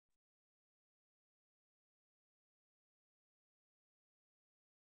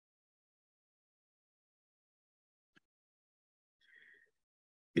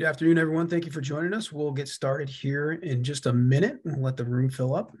Good afternoon, everyone. Thank you for joining us. We'll get started here in just a minute and let the room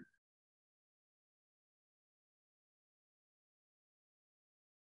fill up.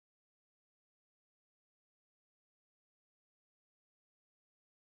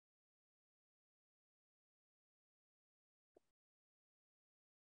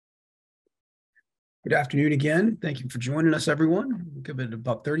 Good afternoon again. Thank you for joining us, everyone. We'll give it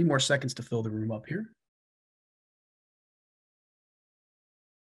about 30 more seconds to fill the room up here.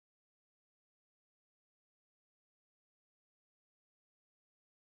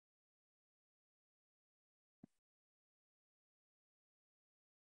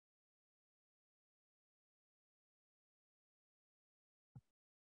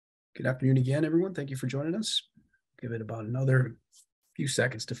 Good afternoon again, everyone. Thank you for joining us. Give it about another few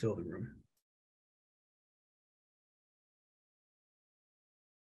seconds to fill the room.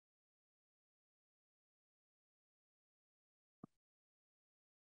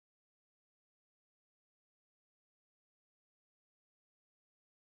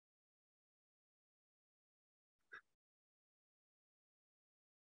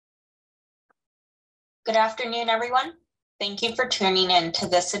 Good afternoon, everyone. Thank you for tuning in to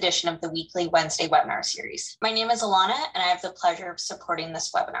this edition of the weekly Wednesday webinar series. My name is Alana, and I have the pleasure of supporting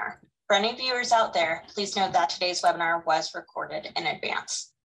this webinar. For any viewers out there, please note that today's webinar was recorded in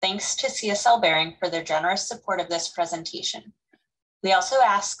advance. Thanks to CSL Behring for their generous support of this presentation. We also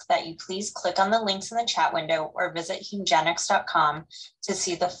ask that you please click on the links in the chat window or visit hemgenix.com to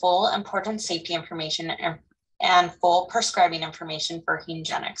see the full important safety information and full prescribing information for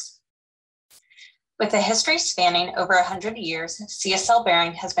Hemgenix. With a history spanning over 100 years, CSL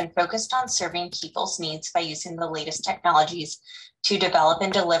Behring has been focused on serving people's needs by using the latest technologies to develop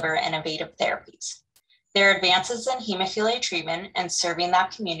and deliver innovative therapies. Their advances in hemophilia treatment and serving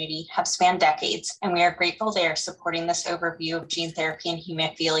that community have spanned decades, and we are grateful they are supporting this overview of gene therapy and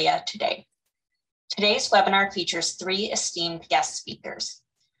hemophilia today. Today's webinar features 3 esteemed guest speakers.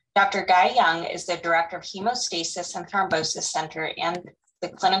 Dr. Guy Young is the Director of Hemostasis and Thrombosis Center and the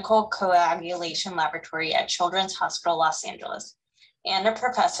Clinical Coagulation Laboratory at Children's Hospital, Los Angeles, and a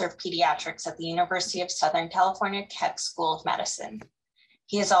professor of pediatrics at the University of Southern California Keck School of Medicine.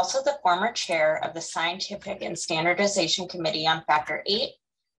 He is also the former chair of the Scientific and Standardization Committee on Factor VIII,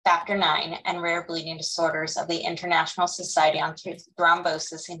 Factor IX, and Rare Bleeding Disorders of the International Society on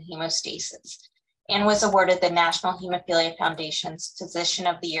Thrombosis and Hemostasis, and was awarded the National Hemophilia Foundation's Physician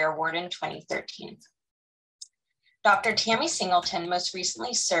of the Year Award in 2013. Dr. Tammy Singleton most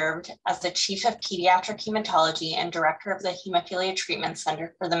recently served as the Chief of Pediatric Hematology and Director of the Hemophilia Treatment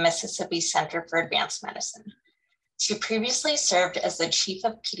Center for the Mississippi Center for Advanced Medicine. She previously served as the Chief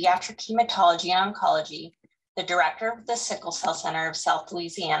of Pediatric Hematology and Oncology, the Director of the Sickle Cell Center of South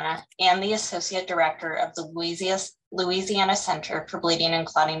Louisiana, and the Associate Director of the Louisiana Center for Bleeding and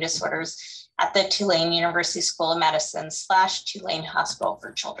Clotting Disorders at the Tulane University School of Medicine / Tulane Hospital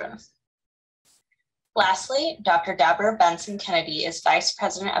for Children. Lastly, Dr. Debra Bensen-Kennedy is Vice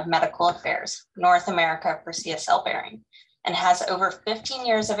President of Medical Affairs, North America for CSL Behring, and has over 15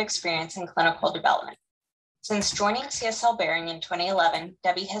 years of experience in clinical development. Since joining CSL Behring in 2011,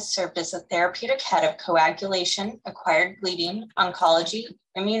 Debbie has served as the therapeutic head of coagulation, acquired bleeding, oncology,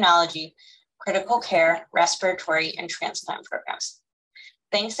 immunology, critical care, respiratory, and transplant programs.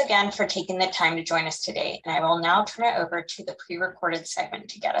 Thanks again for taking the time to join us today, and I will now turn it over to the pre-recorded segment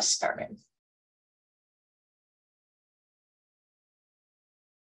to get us started.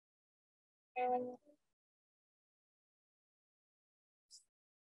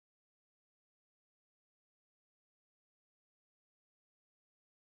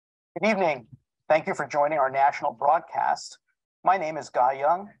 Good evening. Thank you for joining our national broadcast. My name is Guy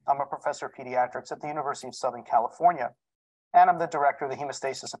Young. I'm a professor of pediatrics at the University of Southern California, and I'm the director of the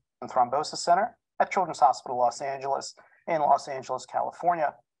Hemostasis and Thrombosis Center at Children's Hospital Los Angeles in Los Angeles,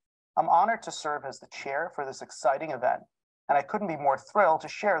 California. I'm honored to serve as the chair for this exciting event, and I couldn't be more thrilled to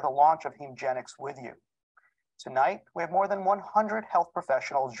share the launch of Hemgenix with you. Tonight, we have more than 100 health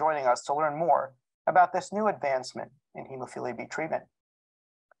professionals joining us to learn more about this new advancement in hemophilia B treatment.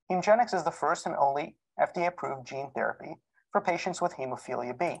 Hemgenix is the first and only FDA-approved gene therapy for patients with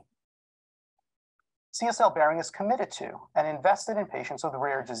hemophilia B. CSL Behring is committed to and invested in patients with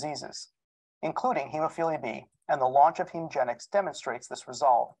rare diseases, including hemophilia B, and the launch of Hemgenix demonstrates this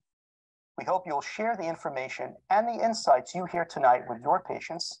resolve. We hope you'll share the information and the insights you hear tonight with your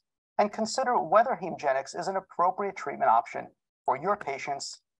patients and consider whether Hemgenix is an appropriate treatment option for your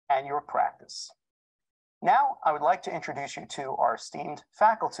patients and your practice. Now, I would like to introduce you to our esteemed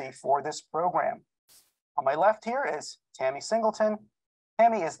faculty for this program. On my left here is Tammy Singleton.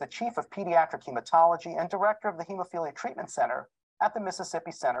 Tammy is the Chief of Pediatric Hematology and Director of the Hemophilia Treatment Center at the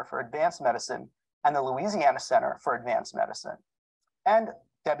Mississippi Center for Advanced Medicine and the Louisiana Center for Advanced Medicine, and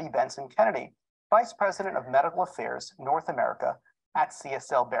Debra Bensen-Kennedy, Vice President of Medical Affairs, North America at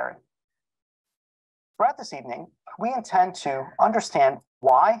CSL Behring. Throughout this evening, we intend to understand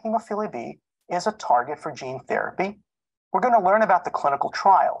why hemophilia B is a target for gene therapy. We're going to learn about the clinical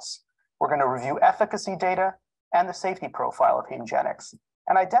trials. We're going to review efficacy data and the safety profile of Hemgenix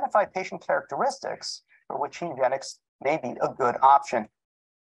and identify patient characteristics for which Hemgenix may be a good option.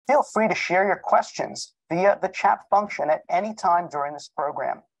 Feel free to share your questions via the chat function at any time during this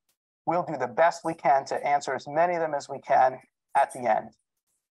program. We'll do the best we can to answer as many of them as we can at the end.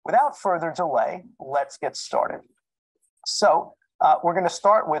 Without further delay, let's get started. So we're going to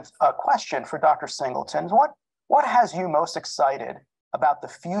start with a question for Dr. Singleton. What has you most excited about the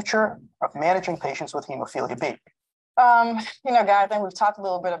future of managing patients with hemophilia B? Guys, I think we've talked a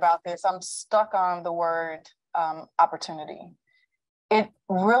little bit about this. I'm stuck on the word opportunity. It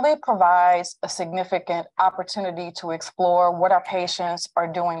really provides a significant opportunity to explore what our patients are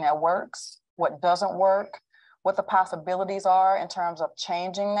doing that works, what doesn't work, what the possibilities are in terms of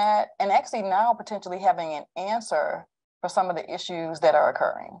changing that, and actually now potentially having an answer for some of the issues that are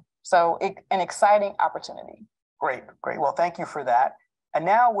occurring. So an exciting opportunity. Great. Well, thank you for that. And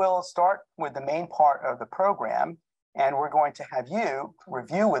now we'll start with the main part of the program, and we're going to have you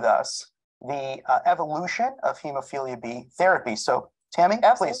review with us the evolution of hemophilia B therapy. So Tammy,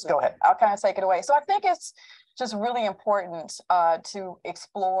 Absolutely. Please go ahead. I'll kind of take it away. So I think it's just really important to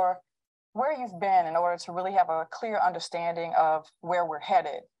explore where you've been in order to really have a clear understanding of where we're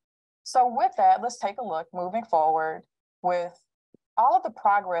headed. So with that, let's take a look moving forward with all of the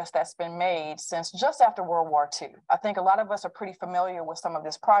progress that's been made since just after World War II. I think a lot of us are pretty familiar with some of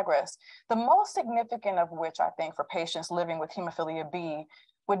this progress. The most significant of which I think for patients living with hemophilia B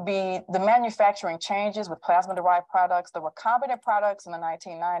would be the manufacturing changes with plasma-derived products, the recombinant products in the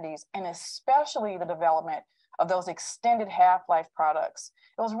 1990s, and especially the development of those extended half-life products.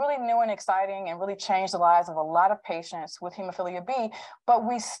 It was really new and exciting and really changed the lives of a lot of patients with hemophilia B, but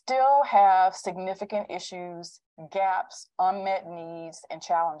we still have significant issues, gaps, unmet needs, and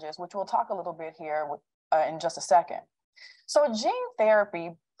challenges, which we'll talk a little bit here in just a second. So gene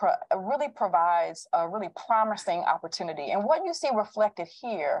therapy really provides a really promising opportunity. And what you see reflected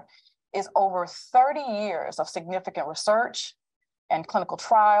here is over 30 years of significant research and clinical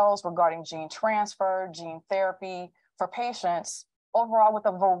trials regarding gene transfer, gene therapy for patients overall with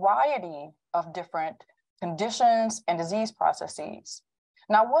a variety of different conditions and disease processes.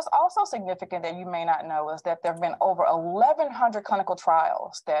 Now, what's also significant that you may not know is that there have been over 1,100 clinical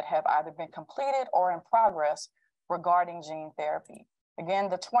trials that have either been completed or in progress regarding gene therapy. Again,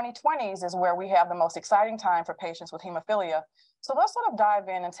 the 2020s is where we have the most exciting time for patients with hemophilia. So let's sort of dive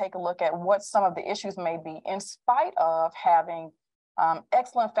in and take a look at what some of the issues may be in spite of having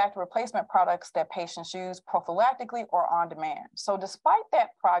excellent factor replacement products that patients use prophylactically or on demand. So despite that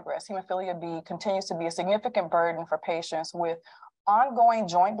progress, hemophilia B continues to be a significant burden for patients with ongoing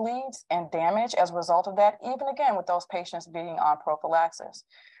joint bleeds and damage as a result of that, even again with those patients being on prophylaxis.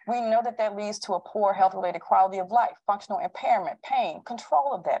 We know that that leads to a poor health-related quality of life, functional impairment, pain,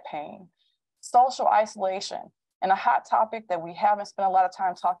 control of that pain, social isolation, and a hot topic that we haven't spent a lot of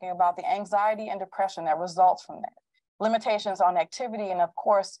time talking about, the anxiety and depression that results from that, limitations on activity, and of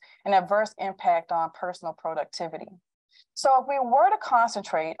course, an adverse impact on personal productivity. So if we were to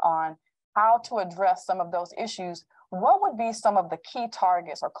concentrate on how to address some of those issues, what would be some of the key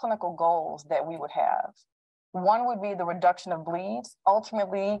targets or clinical goals that we would have? One would be the reduction of bleeds,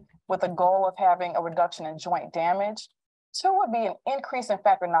 ultimately with the goal of having a reduction in joint damage. Two would be an increase in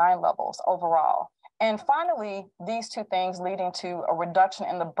factor IX levels overall. And finally, these two things leading to a reduction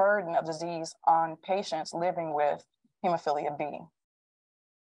in the burden of disease on patients living with hemophilia B.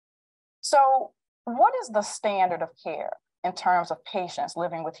 So what is the standard of care in terms of patients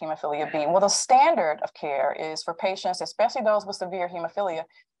living with hemophilia B? Well, the standard of care is for patients, especially those with severe hemophilia,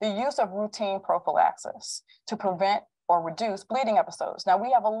 the use of routine prophylaxis to prevent or reduce bleeding episodes. Now,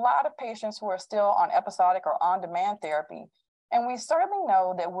 we have a lot of patients who are still on episodic or on-demand therapy, and we certainly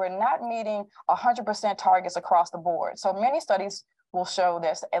know that we're not meeting 100% targets across the board. So many studies will show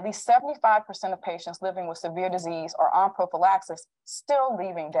that at least 75% of patients living with severe disease are on prophylaxis, still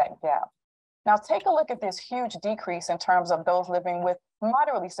leaving that gap. Now take a look at this huge decrease in terms of those living with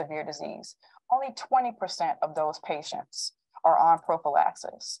moderately severe disease. Only 20% of those patients are on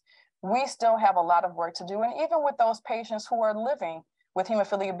prophylaxis. We still have a lot of work to do. And even with those patients who are living with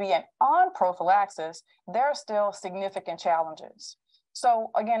hemophilia B and on prophylaxis, there are still significant challenges.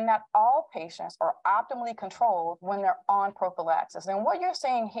 So again, not all patients are optimally controlled when they're on prophylaxis. And what you're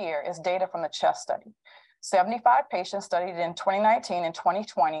seeing here is data from the CHEST study. 75 patients studied in 2019 and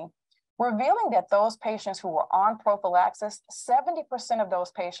 2020, revealing that those patients who were on prophylaxis, 70% of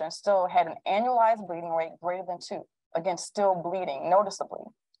those patients still had an annualized bleeding rate greater than 2, again, still bleeding noticeably.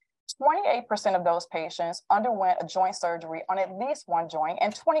 28% of those patients underwent a joint surgery on at least one joint,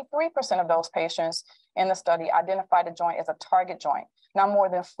 and 23% of those patients in the study identified a joint as a target joint. Now, more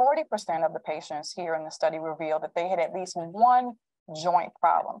than 40% of the patients here in the study revealed that they had at least one joint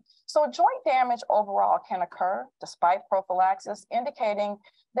problem. So joint damage overall can occur despite prophylaxis, indicating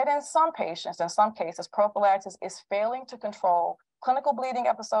that in some patients, in some cases, prophylaxis is failing to control clinical bleeding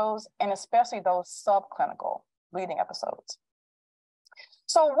episodes, and especially those subclinical bleeding episodes.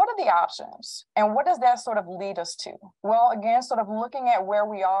 So what are the options, and what does that sort of lead us to? Well, again, sort of looking at where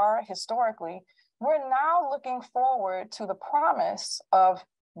we are historically, we're now looking forward to the promise of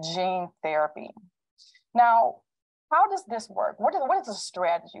gene therapy. Now, how does this work? What is the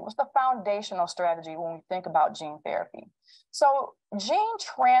strategy? What's the foundational strategy when we think about gene therapy? So gene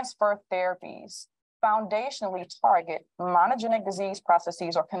transfer therapies foundationally target monogenic disease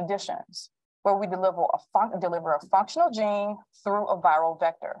processes or conditions where we deliver a functional gene through a viral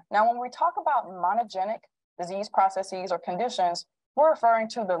vector. Now, when we talk about monogenic disease processes or conditions, we're referring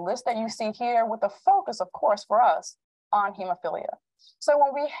to the list that you see here with the focus, of course, for us on hemophilia. So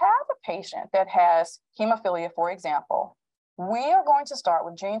when we have a patient that has hemophilia, for example, we are going to start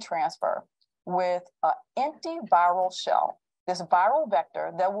with gene transfer with an empty viral shell, this viral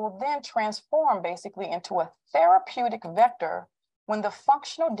vector that will then transform basically into a therapeutic vector when the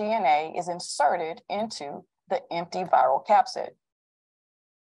functional DNA is inserted into the empty viral capsid.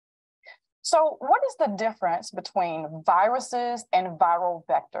 So what is the difference between viruses and viral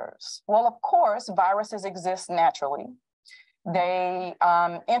vectors? Well, of course, viruses exist naturally. They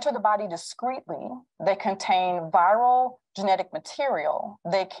enter the body discreetly. They contain viral genetic material.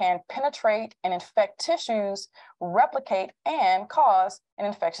 They can penetrate and infect tissues, replicate, and cause an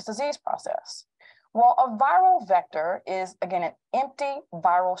infectious disease process. Well, a viral vector is, again, an empty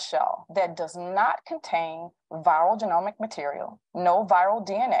viral shell that does not contain viral genomic material, no viral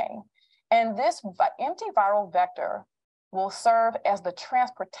DNA. And this empty viral vector will serve as the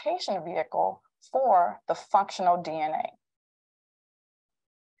transportation vehicle for the functional DNA.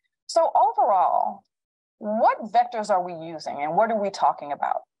 So overall, what vectors are we using and what are we talking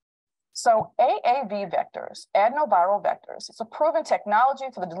about? So AAV vectors, adenoviral vectors, it's a proven technology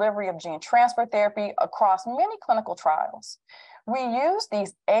for the delivery of gene transfer therapy across many clinical trials. We use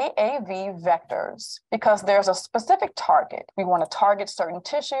these AAV vectors because there's a specific target. We want to target certain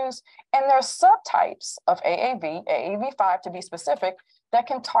tissues, and there are subtypes of AAV, AAV5 to be specific, that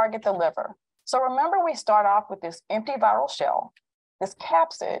can target the liver. So remember, we start off with this empty viral shell, this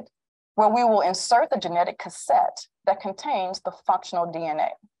capsid, where we will insert the genetic cassette that contains the functional DNA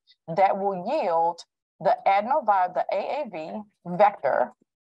that will yield the adenovirus, the AAV vector,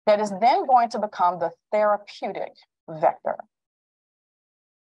 that is then going to become the therapeutic vector.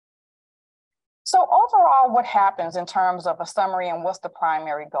 So overall, what happens in terms of a summary and what's the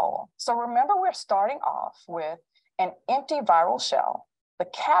primary goal? So remember, we're starting off with an empty viral shell, the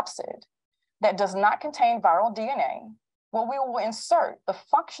capsid, that does not contain viral DNA. Well, we will insert the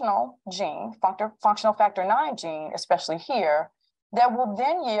functional gene, functional factor 9 gene, especially here, that will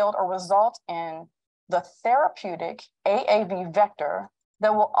then yield or result in the therapeutic AAV vector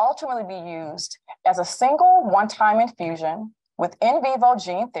that will ultimately be used as a single one-time infusion with in vivo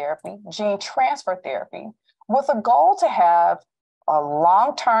gene therapy, gene transfer therapy, with a goal to have a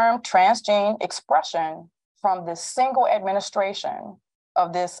long-term transgene expression from this single administration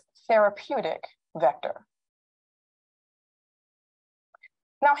of this therapeutic vector.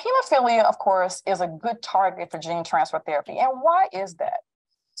 Now, hemophilia, of course, is a good target for gene transfer therapy. And why is that?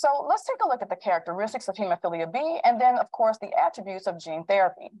 So let's take a look at the characteristics of hemophilia B, and then, of course, the attributes of gene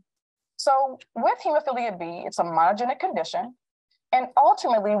therapy. So with hemophilia B, it's a monogenic condition. And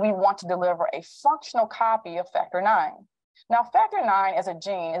ultimately, we want to deliver a functional copy of factor 9. Now, factor 9 as a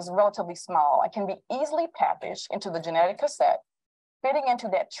gene is relatively small and can be easily packaged into the genetic cassette, fitting into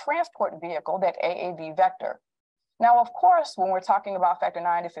that transport vehicle, that AAV vector. Now, of course, when we're talking about factor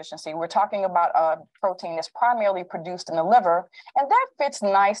 9 deficiency, we're talking about a protein that's primarily produced in the liver, and that fits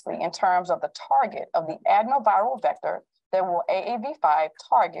nicely in terms of the target of the adenoviral vector that will AAV5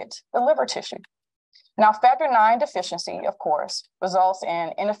 target the liver tissue. Now, factor 9 deficiency, of course, results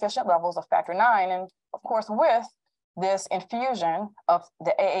in inefficient levels of factor 9, and of course, with this infusion of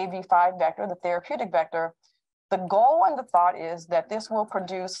the AAV5 vector, the therapeutic vector, the goal and the thought is that this will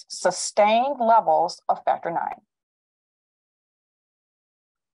produce sustained levels of factor 9.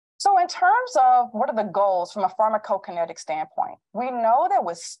 So in terms of what are the goals from a pharmacokinetic standpoint, we know that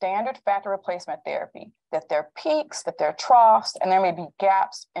with standard factor replacement therapy, that there are peaks, that there are troughs, and there may be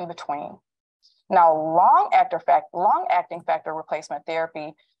gaps in between. Now, long-acting factor replacement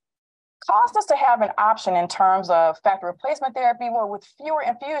therapy caused us to have an option in terms of factor replacement therapy with fewer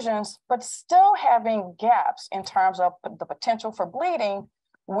infusions, but still having gaps in terms of the potential for bleeding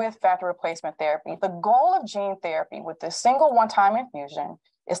with factor replacement therapy. The goal of gene therapy with this single one-time infusion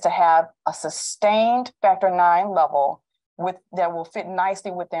is to have a sustained factor IX level that will fit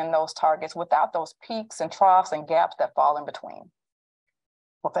nicely within those targets without those peaks and troughs and gaps that fall in between.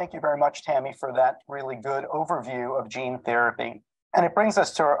 Well, thank you very much, Tammy, for that really good overview of gene therapy. And it brings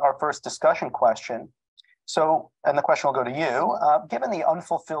us to our first discussion question. So, and the question will go to you. Given the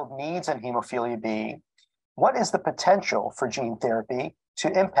unfulfilled needs in hemophilia B, what is the potential for gene therapy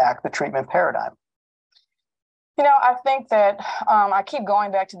to impact the treatment paradigm? You know, I think that I keep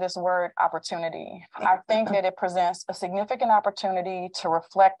going back to this word opportunity. I think that it presents a significant opportunity to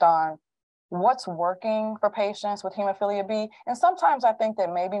reflect on what's working for patients with hemophilia B. And sometimes I think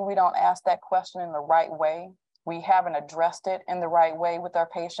that maybe we don't ask that question in the right way. We haven't addressed it in the right way with our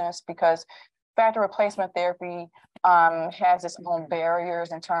patients because factor replacement therapy has its own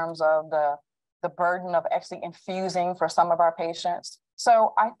barriers in terms of the burden of actually infusing for some of our patients.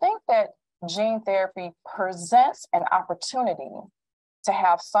 So I think that gene therapy presents an opportunity to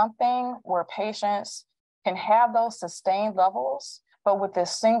have something where patients can have those sustained levels, but with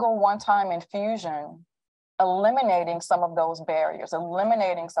this single one-time infusion, eliminating some of those barriers,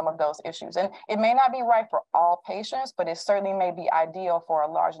 eliminating some of those issues. And it may not be right for all patients, but it certainly may be ideal for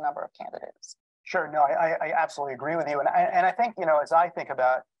a large number of candidates. Sure, no, I absolutely agree with you. And I think, you know, as I think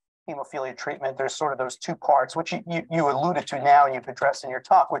about hemophilia treatment, there's sort of those two parts, which you alluded to now and you've addressed in your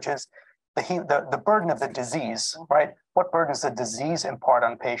talk, which is the burden of the disease, right? What burden does the disease impart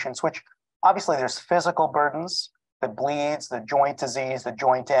on patients, which obviously there's physical burdens, the bleeds, the joint disease, the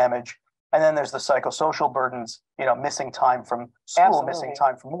joint damage, and then there's the psychosocial burdens, you know, missing time from school, Absolutely. Missing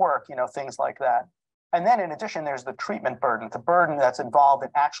time from work, you know, things like that. And then in addition, there's the treatment burden, the burden that's involved in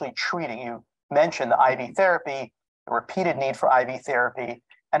actually treating. You mentioned the IV therapy, the repeated need for IV therapy,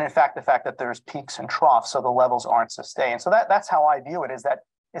 and in fact, the fact that there's peaks and troughs, so the levels aren't sustained. So that's how I view it, is that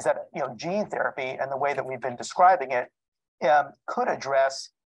you know, gene therapy and the way that we've been describing it could address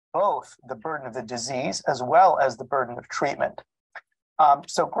both the burden of the disease as well as the burden of treatment.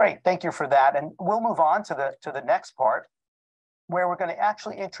 So great, thank you for that. And we'll move on to the next part, where we're going to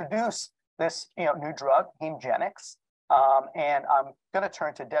actually introduce this new drug, Hemgenix. And I'm going to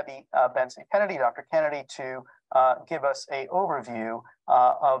turn to Debra Bensen-Kennedy, Dr. Kennedy, to give us an overview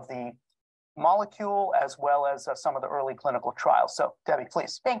of the molecule as well as some of the early clinical trials. So Debbie,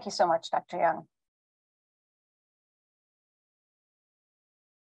 please. Thank you so much, Dr. Young.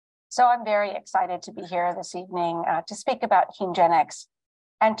 So I'm very excited to be here this evening to speak about Hemgenix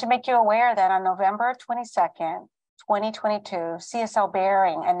and to make you aware that on November 22nd, 2022, CSL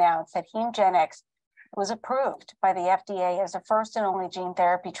Behring announced that Hemgenix was approved by the FDA as the first and only gene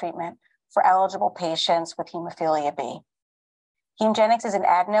therapy treatment for eligible patients with hemophilia B. Hemgenix is an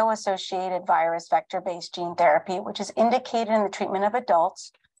adeno-associated virus vector-based gene therapy, which is indicated in the treatment of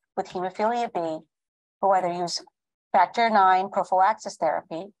adults with hemophilia B who either use factor IX prophylaxis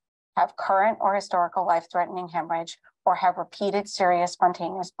therapy, have current or historical life-threatening hemorrhage, or have repeated serious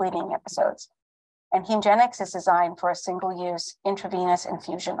spontaneous bleeding episodes. And Hemgenix is designed for a single-use intravenous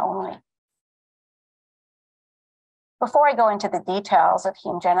infusion only. Before I go into the details of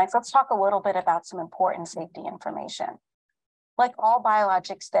Hemgenix, let's talk a little bit about some important safety information. Like all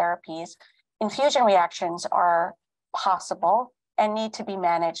biologics therapies, infusion reactions are possible and need to be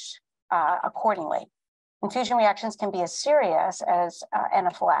managed accordingly. Infusion reactions can be as serious as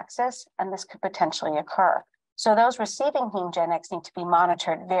anaphylaxis, and this could potentially occur. So those receiving Hemgenix need to be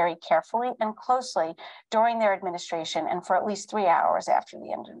monitored very carefully and closely during their administration and for at least 3 hours after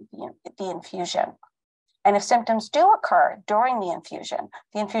the end of the infusion. And if symptoms do occur during the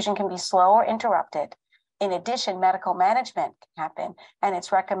infusion can be slow or interrupted. In addition, medical management can happen, and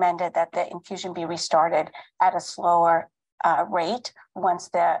it's recommended that the infusion be restarted at a slower rate once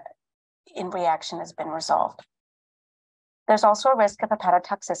the reaction has been resolved. There's also a risk of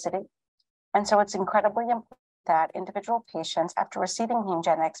hepatotoxicity, and so it's incredibly important that individual patients, after receiving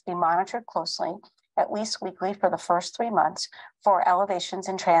Hemgenix, be monitored closely, at least weekly for the first 3 months, for elevations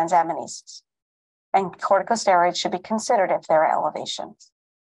in transaminases. And corticosteroids should be considered if there are elevations.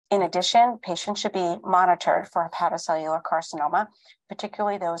 In addition, patients should be monitored for hepatocellular carcinoma,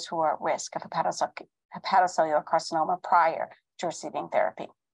 particularly those who are at risk of hepatocellular carcinoma prior to receiving therapy.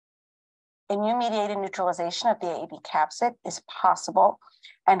 Immune-mediated neutralization of the AAV capsid is possible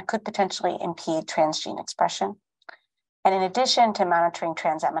and could potentially impede transgene expression. And in addition to monitoring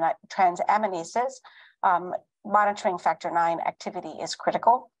transaminases, monitoring factor IX activity is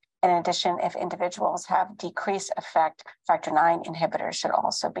critical. And in addition, if individuals have decreased effect, factor IX inhibitors should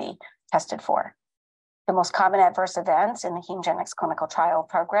also be tested for. The most common adverse events in the Hemgenix clinical trial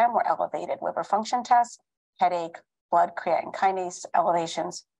program were elevated liver function tests, headache, blood creatine kinase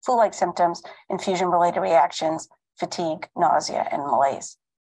elevations, flu-like symptoms, infusion-related reactions, fatigue, nausea, and malaise.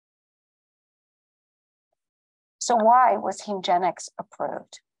 So why was Hemgenix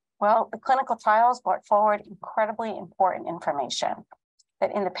approved? Well, the clinical trials brought forward incredibly important information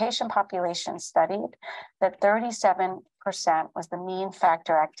that in the patient population studied, that 37% was the mean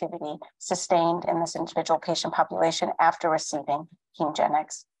factor activity sustained in this individual patient population after receiving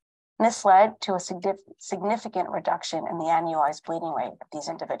Hemgenix. And this led to a significant reduction in the annualized bleeding rate of these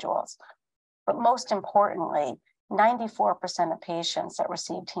individuals. But most importantly, 94% of patients that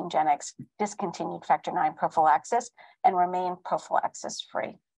received Hemgenix discontinued factor IX prophylaxis and remained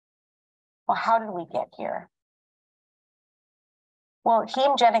prophylaxis-free. Well, how did we get here? Well,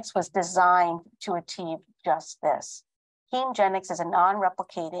 Hemgenix was designed to achieve just this. Hemgenix is a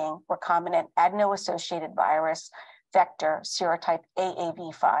non-replicating recombinant adeno-associated virus vector serotype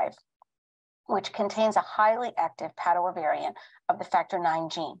AAV5, which contains a highly active pathovariant of the factor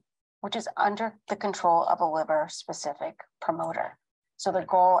IX gene, which is under the control of a liver-specific promoter. So the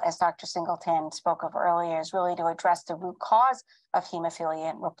goal, as Dr. Singleton spoke of earlier, is really to address the root cause of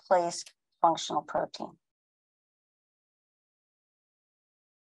hemophilia and replace functional protein.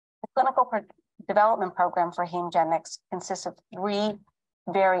 The clinical development program for Hemgenix consists of 3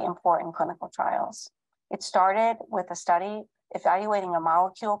 very important clinical trials. It started with a study evaluating a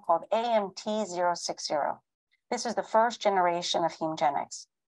molecule called AMT-060. This is the first generation of Hemgenix.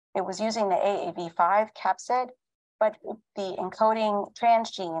 It was using the AAV5 capsid, but the encoding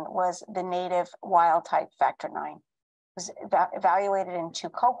transgene was the native wild type factor IX. It was evaluated in 2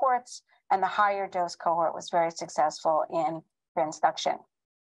 cohorts, and the higher dose cohort was very successful in transduction.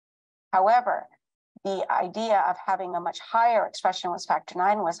 However, the idea of having a much higher expression with factor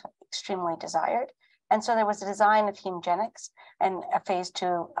IX was extremely desired. And so there was a design of Hemgenix, and a phase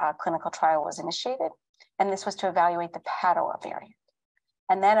 2 clinical trial was initiated. And this was to evaluate the pathovariant.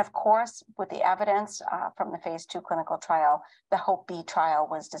 And then, of course, with the evidence from the phase 2 clinical trial, the HOPE-B trial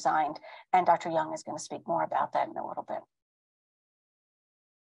was designed. And Dr. Young is going to speak more about that in a little bit.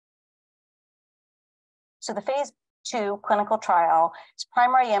 So the phase 2 clinical trial, its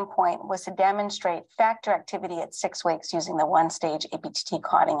primary endpoint was to demonstrate factor activity at 6 weeks using the 1-stage APTT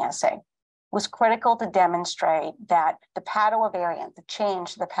clotting assay. It was critical to demonstrate that the pathovariant, the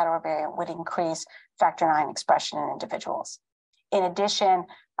change to the pathovariant, would increase factor IX expression in individuals. In addition,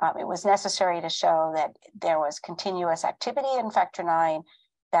 it was necessary to show that there was continuous activity in factor IX,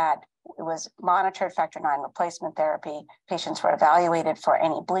 that it was monitored factor IX replacement therapy, patients were evaluated for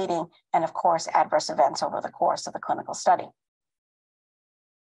any bleeding, and of course, adverse events over the course of the clinical study.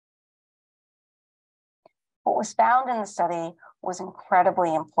 What was found in the study was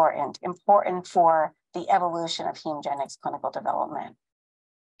incredibly important for the evolution of Hemgenix clinical development.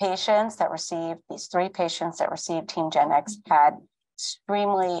 Patients that received, these 3 patients that received Hemgenix had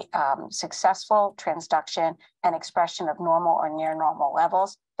extremely successful transduction and expression of normal or near normal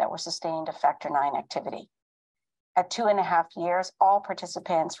levels that were sustained of factor IX activity. At 2.5 years, all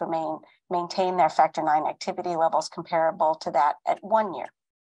participants maintained their factor IX activity levels comparable to that at 1 year.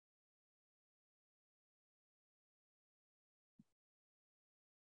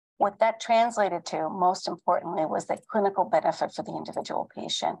 What that translated to, most importantly, was the clinical benefit for the individual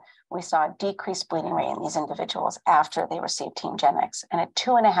patient. We saw a decreased bleeding rate in these individuals after they received Hemgenix. And at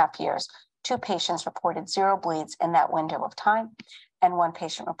 2.5 years, 2 patients reported 0 bleeds in that window of time, and 1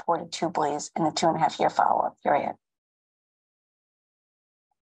 patient reported 2 bleeds in the 2.5-year follow-up period.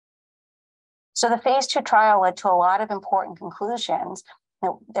 So the phase 2 trial led to a lot of important conclusions.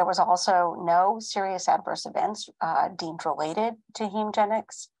 There was also no serious adverse events deemed related to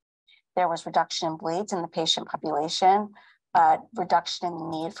Hemgenix. There was reduction in bleeds in the patient population, reduction in the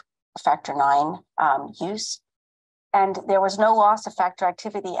need for factor IX use, and there was no loss of factor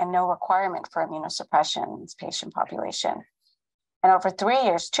activity and no requirement for immunosuppression in this patient population. And over 3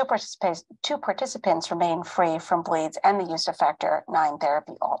 years, 2 participants remained free from bleeds and the use of factor IX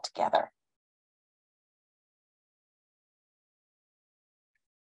therapy altogether.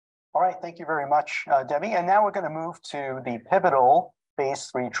 All right, thank you very much, Debbie. And now we're going to move to the pivotal phase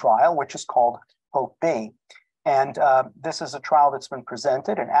 3 trial, which is called HOPE-B. And this is a trial that's been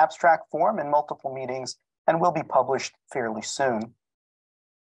presented in abstract form in multiple meetings and will be published fairly soon.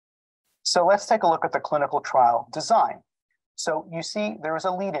 So let's take a look at the clinical trial design. So you see there was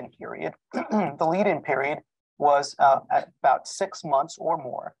a lead-in period. The lead-in period was at about 6 months or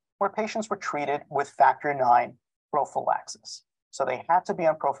more, where patients were treated with factor IX prophylaxis. So they had to be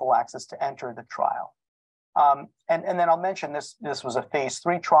on prophylaxis to enter the trial. And then I'll mention this was a phase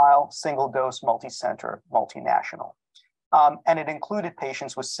 3 trial, single dose, multi-center, multinational. And it included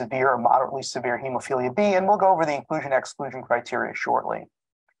patients with severe or moderately severe hemophilia B, and we'll go over the inclusion-exclusion criteria shortly.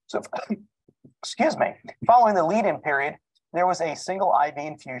 So, excuse me, following the lead-in period, there was a single IV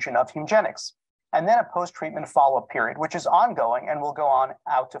infusion of Hemgenix, and then a post-treatment follow-up period, which is ongoing and will go on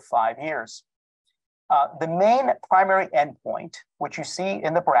out to 5 years. The main primary endpoint, which you see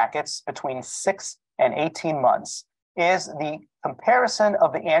in the brackets between 6 and 18 months, is the comparison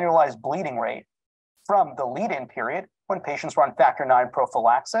of the annualized bleeding rate from the lead-in period, when patients were on factor IX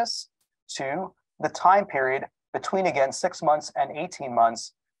prophylaxis, to the time period between, again, 6 months and 18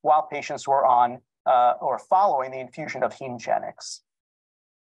 months, while patients were on or following the infusion of Hemgenix.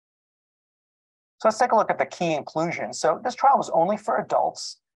 So let's take a look at the key inclusion. So this trial was only for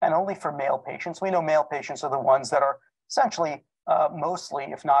adults and only for male patients. We know male patients are the ones that are essentially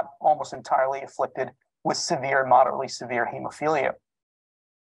mostly, if not almost entirely, afflicted with severe, moderately severe hemophilia.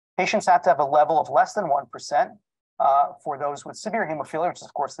 Patients had to have a level of less than 1% for those with severe hemophilia, which is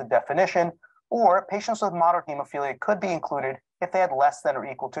of course the definition, or patients with moderate hemophilia could be included if they had less than or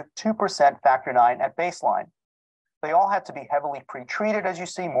equal to 2% factor IX at baseline. They all had to be heavily pretreated, as you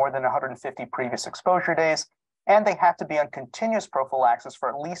see, more than 150 previous exposure days, and they had to be on continuous prophylaxis for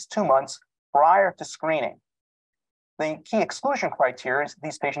at least 2 months prior to screening. The key exclusion criteria is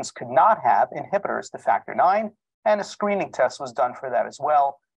these patients could not have inhibitors to factor IX, and a screening test was done for that as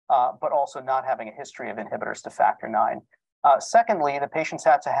well, but also not having a history of inhibitors to factor IX. Secondly, the patients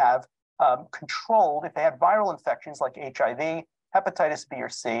had to have controlled, if they had viral infections like HIV, hepatitis B or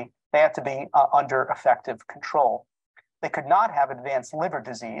C, they had to be under effective control. They could not have advanced liver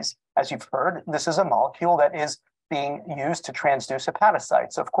disease. As you've heard, this is a molecule that is being used to transduce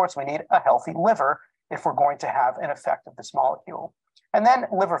hepatocytes. So of course, we need a healthy liver if we're going to have an effect of this molecule. And then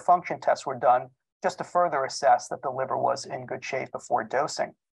liver function tests were done just to further assess that the liver was in good shape before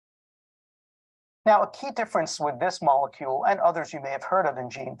dosing. Now, a key difference with this molecule and others you may have heard of in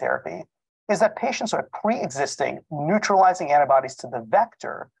gene therapy is that patients with pre-existing neutralizing antibodies to the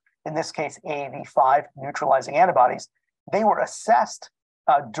vector, in this case, AAV5 neutralizing antibodies, they were assessed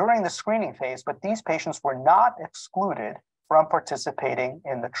during the screening phase, but these patients were not excluded from participating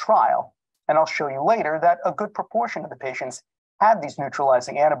in the trial. And I'll show you later that a good proportion of the patients had these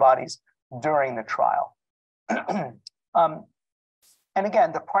neutralizing antibodies during the trial. And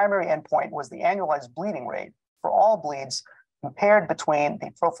again, the primary endpoint was the annualized bleeding rate for all bleeds compared between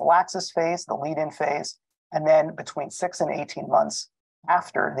the prophylaxis phase, the lead-in phase, and then between 6 and 18 months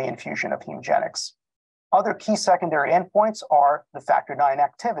after the infusion of Hemgenix. Other key secondary endpoints are the factor IX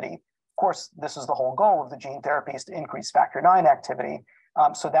activity. Of course, this is the whole goal of the gene therapy, is to increase factor IX activity.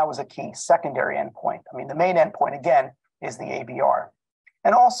 So that was a key secondary endpoint. I mean, the main endpoint, again, is the ABR.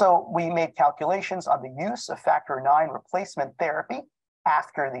 And also, we made calculations on the use of factor IX replacement therapy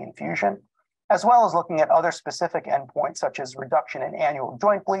after the infusion, as well as looking at other specific endpoints, such as reduction in annual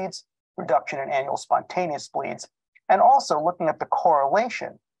joint bleeds, reduction in annual spontaneous bleeds, and also looking at the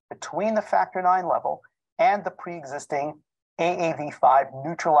correlation between the factor IX level and the pre-existing AAV5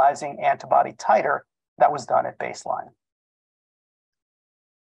 neutralizing antibody titer that was done at baseline.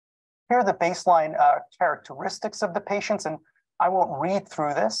 Here are the baseline characteristics of the patients, and I won't read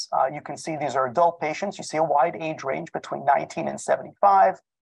through this. You can see these are adult patients. You see a wide age range between 19 and 75.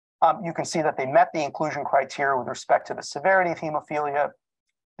 You can see that they met the inclusion criteria with respect to the severity of hemophilia.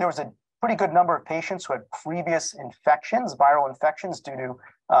 There was a pretty good number of patients who had previous infections, viral infections, due to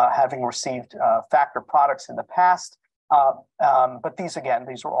having received factor products in the past. But these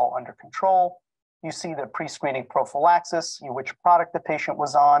were all under control. You see the pre-screening prophylaxis, which product the patient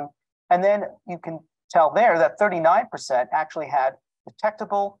was on. And then you can tell there that 39% actually had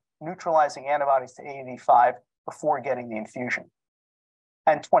detectable neutralizing antibodies to AAV5 before getting the infusion.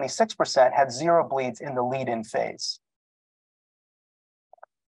 And 26% had 0 bleeds in the lead-in phase.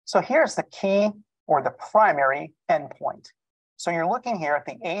 So here's the key or the primary endpoint. So you're looking here at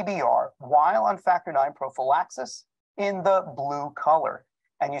the ABR while on factor IX prophylaxis in the blue color.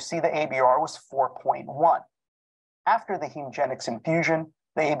 And you see the ABR was 4.1. After the Hemgenix infusion,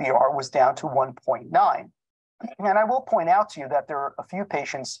 the ABR was down to 1.9. And I will point out to you that there are a few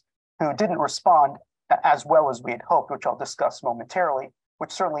patients who didn't respond as well as we had hoped, which I'll discuss momentarily,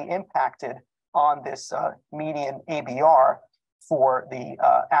 which certainly impacted on this median ABR for the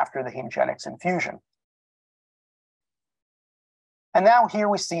after the Hemgenix infusion. And now here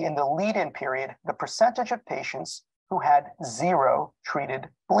we see in the lead-in period, the percentage of patients who had 0 treated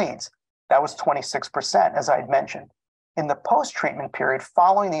bleeds. That was 26%, as I had mentioned. In the post-treatment period,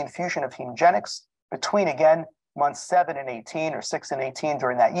 following the infusion of Hemgenix, between, again, months 7 and 18 or 6 and 18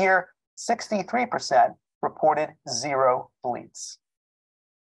 during that year, 63% reported 0 bleeds.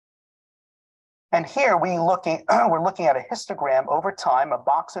 And here we're looking at a histogram over time, a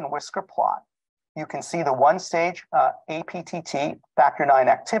box and whisker plot. You can see the one-stage APTT factor IX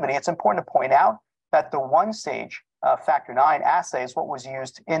activity. It's important to point out that the one-stage factor IX assay is what was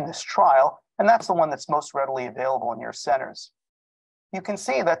used in this trial, and that's the one that's most readily available in your centers. You can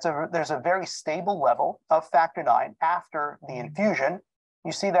see that there's a very stable level of factor IX after the infusion.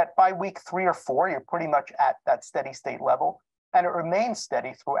 You see that by week 3 or 4, you're pretty much at that steady state level, and it remains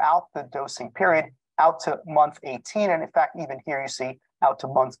steady throughout the dosing period out to month 18. And in fact, even here you see out to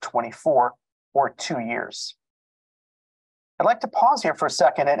month 24 or 2 years. I'd like to pause here for a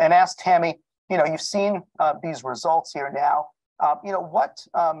second and ask Tammy, you've seen these results here now. What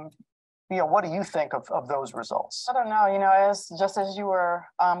do you think of those results? I don't know, just as you were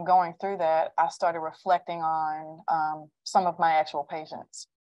going through that, I started reflecting on some of my actual patients.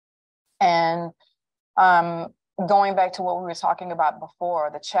 And going back to what we were talking about before,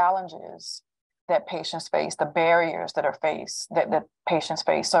 the challenges that patients face, the barriers that patients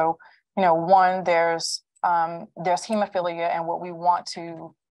face. So, one, there's hemophilia, and what we want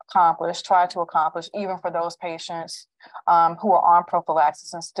to try to accomplish, even for those patients who are on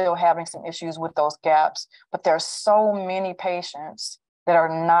prophylaxis and still having some issues with those gaps. But there's so many patients that are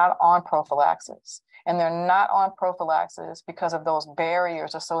not on prophylaxis, and they're not on prophylaxis because of those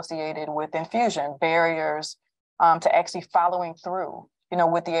barriers associated with infusion, barriers to actually following through,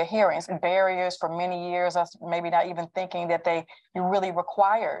 with the adherence, and barriers for many years, us maybe not even thinking that you really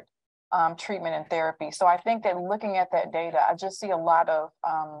required treatment and therapy. So I think that looking at that data, I just see a lot of,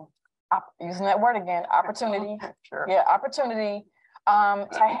 using that word again, opportunity. Sure. Yeah, opportunity to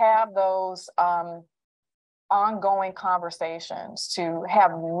have those ongoing conversations, to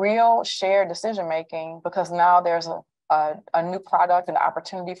have real shared decision-making, because now there's a new product and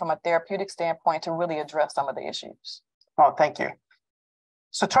opportunity from a therapeutic standpoint to really address some of the issues. Oh, thank you.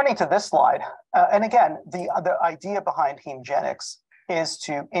 So turning to this slide, and again, the idea behind Hemgenix is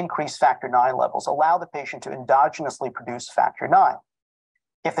to increase factor IX levels, allow the patient to endogenously produce factor IX.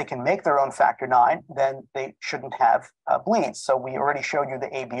 If they can make their own factor IX, then they shouldn't have bleeds. So we already showed you the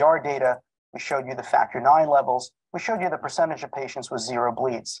ABR data, we showed you the factor IX levels, we showed you the percentage of patients with 0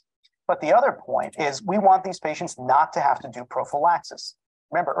 bleeds. But the other point is we want these patients not to have to do prophylaxis.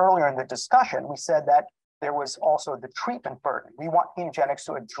 Remember earlier in the discussion, we said that there was also the treatment burden. We want Hemgenix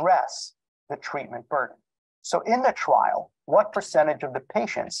to address the treatment burden. So in the trial, what percentage of the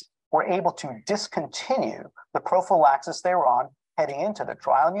patients were able to discontinue the prophylaxis they were on heading into the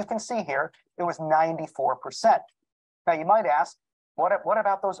trial? And you can see here, it was 94%. Now you might ask, what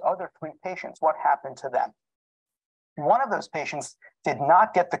about those other 3 patients? What happened to them? One of those patients did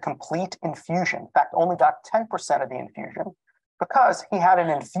not get the complete infusion. In fact, only got 10% of the infusion because he had an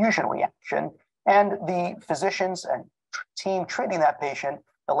infusion reaction, and the physicians and team treating that patient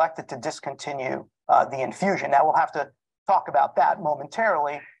elected to discontinue the infusion. Now we'll have to talk about that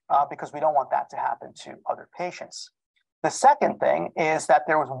momentarily because we don't want that to happen to other patients. The second thing is that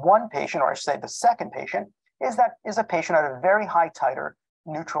there was one patient, or I should say the second patient, is a patient at a very high titer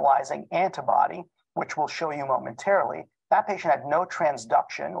neutralizing antibody, which we'll show you momentarily. That patient had no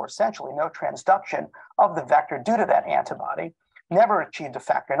transduction, or essentially no transduction of the vector due to that antibody, never achieved a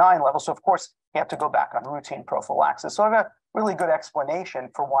factor IX level. So of course, you have to go back on routine prophylaxis. So I have a really good explanation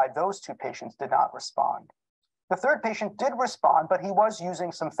for why those 2 patients did not respond. The third patient did respond, but he was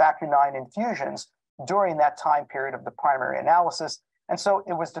using some factor IX infusions during that time period of the primary analysis. And so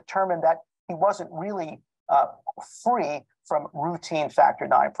it was determined that he wasn't really free from routine factor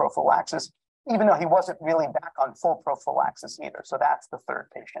IX prophylaxis, even though he wasn't really back on full prophylaxis either. So that's the third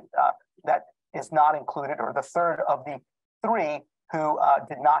patient that is not included, or the third of the 3 who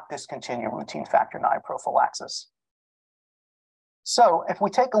did not discontinue routine factor IX prophylaxis. So if we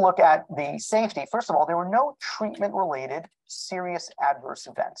take a look at the safety, first of all, there were no treatment-related serious adverse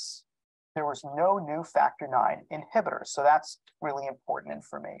events. There was no new factor IX inhibitors. So that's really important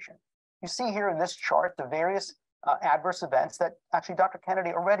information. You see here in this chart the various adverse events that actually Dr. Kennedy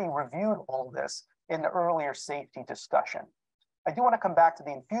already reviewed all of this in the earlier safety discussion. I do want to come back to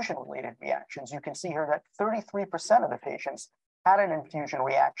the infusion-related reactions. You can see here that 33% of the patients had an infusion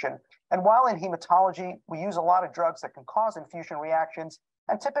reaction. And while in hematology, we use a lot of drugs that can cause infusion reactions,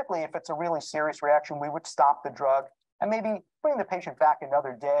 and typically if it's a really serious reaction, we would stop the drug and maybe bring the patient back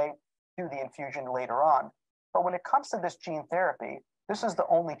another day, do the infusion later on. But when it comes to this gene therapy, this is the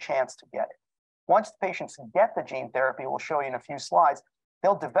only chance to get it. Once the patients get the gene therapy, we'll show you in a few slides,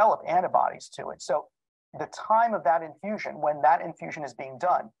 they'll develop antibodies to it. So the time of that infusion, when that infusion is being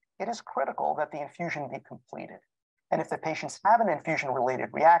done, it is critical that the infusion be completed. And if the patients have an infusion-related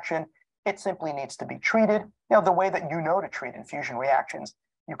reaction, it simply needs to be treated. The way that you know to treat infusion reactions,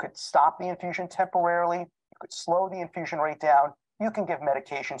 you could stop the infusion temporarily, you could slow the infusion rate down, you can give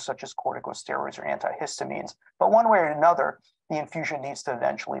medications such as corticosteroids or antihistamines, but one way or another, the infusion needs to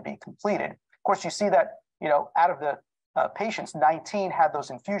eventually be completed. Of course, you see that, out of the patients, 19 had those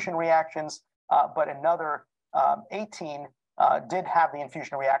infusion reactions, but another 18 did have the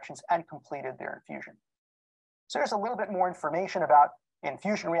infusion reactions and completed their infusion. So there's a little bit more information about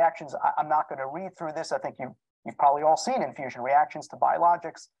infusion reactions. I'm not going to read through this. I think you've probably all seen infusion reactions to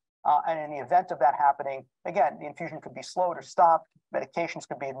biologics. And in the event of that happening, again, the infusion could be slowed or stopped, medications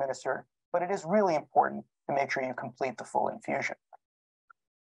could be administered, but it is really important to make sure you complete the full infusion.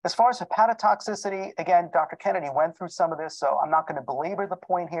 As far as hepatotoxicity, again, Dr. Kennedy went through some of this, so I'm not going to belabor the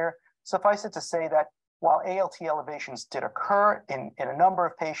point here. Suffice it to say that while ALT elevations did occur in a number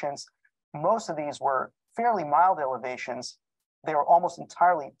of patients, most of these were fairly mild elevations. They were almost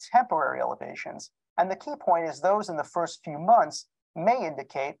entirely temporary elevations. And the key point is those in the first few months may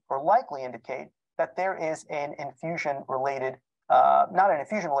indicate or likely indicate that there is an infusion-related, not an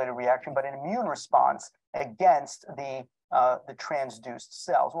infusion-related reaction, but an immune response against the transduced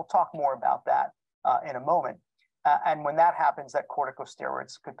cells. We'll talk more about that in a moment. And when that happens, that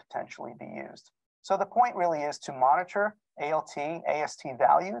corticosteroids could potentially be used. So the point really is to monitor ALT, AST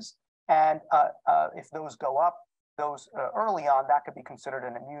values, and if those go up, those early on, that could be considered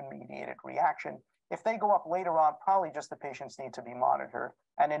an immune-mediated reaction. If they go up later on, probably just the patients need to be monitored.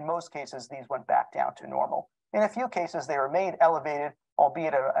 And in most cases, these went back down to normal. In a few cases, they remained elevated,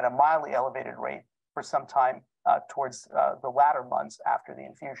 albeit at a mildly elevated rate for some time towards the latter months after the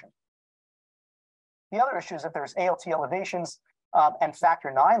infusion. The other issue is if there's ALT elevations and factor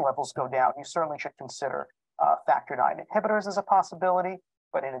IX levels go down, you certainly should consider factor IX inhibitors as a possibility.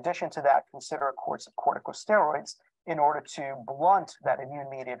 But in addition to that, consider a course of corticosteroids in order to blunt that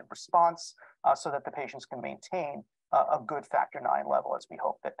immune-mediated response so that the patients can maintain a good factor IX level, as we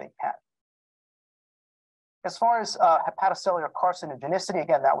hope that they can. As far as hepatocellular carcinogenicity,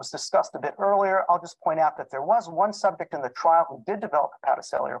 again, that was discussed a bit earlier. I'll just point out that there was one subject in the trial who did develop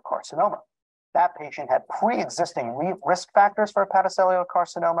hepatocellular carcinoma. That patient had pre-existing risk factors for hepatocellular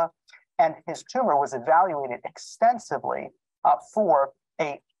carcinoma, and his tumor was evaluated extensively for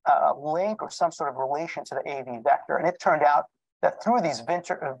a link or some sort of relation to the AAV vector. And it turned out that through these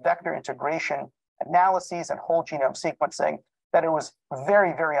vector integration analyses and whole genome sequencing, that it was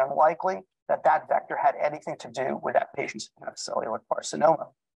very, very unlikely that that vector had anything to do with that patient's hepatocellular carcinoma.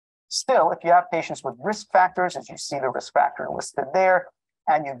 Still, if you have patients with risk factors, as you see the risk factor listed there,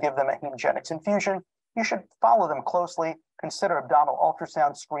 and you give them a Hemgenix infusion, you should follow them closely, consider abdominal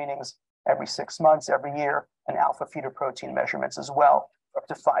ultrasound screenings every 6 months, every year, and alpha fetoprotein measurements as well, up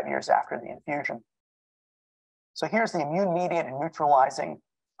to 5 years after the infusion. So here's the immune-mediated neutralizing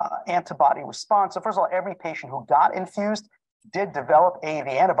antibody response. So first of all, every patient who got infused did develop AAV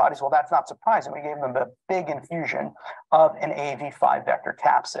antibodies. Well, that's not surprising. We gave them a big infusion of an AAV5 vector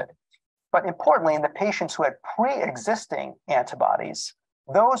capsid. But importantly, in the patients who had pre-existing antibodies,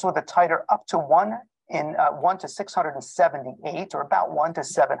 those with a titer up to 1 to 678, or about 1 to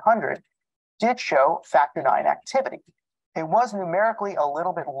 700, did show factor IX activity. It was numerically a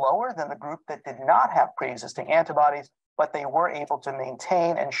little bit lower than the group that did not have pre-existing antibodies, but they were able to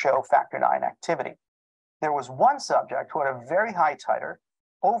maintain and show factor IX activity. There was one subject who had a very high titer,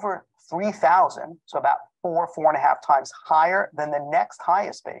 over 3,000, so about 4.5 times higher than the next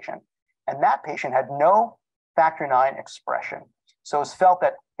highest patient. And that patient had no factor IX expression. So it was felt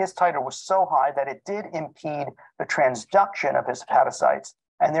that his titer was so high that it did impede the transduction of his hepatocytes,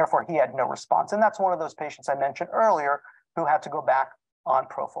 and therefore he had no response. And that's one of those patients I mentioned earlier who had to go back on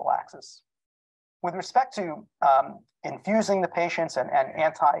prophylaxis. With respect to infusing the patients and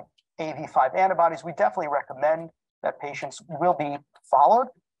anti-AAV5 antibodies, we definitely recommend that patients will be followed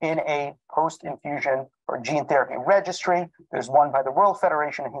in a post-infusion or gene therapy registry. There's one by the World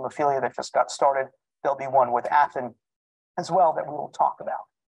Federation of Hemophilia that just got started. There'll be one with AFN as well that we will talk about.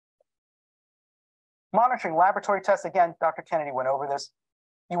 Monitoring laboratory tests, again, Dr. Kennedy went over this.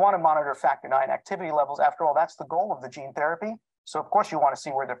 You want to monitor factor IX activity levels. After all, that's the goal of the gene therapy. So of course you want to see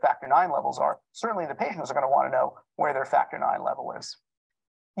where their factor IX levels are. Certainly the patients are going to want to know where their factor IX level is.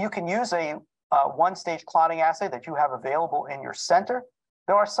 You can use a one-stage clotting assay that you have available in your center.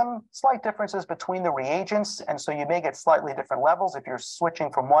 There are some slight differences between the reagents, and so you may get slightly different levels if you're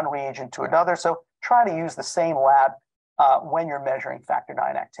switching from one reagent to another. So try to use the same lab when you're measuring factor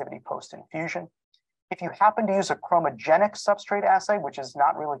IX activity post-infusion. If you happen to use a chromogenic substrate assay, which is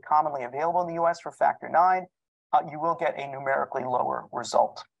not really commonly available in the US for factor IX, you will get a numerically lower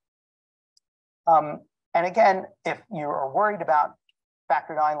result. And again, if you are worried about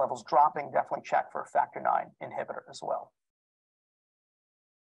factor IX levels dropping, definitely check for a factor IX inhibitor as well.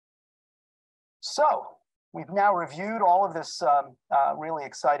 So we've now reviewed all of this really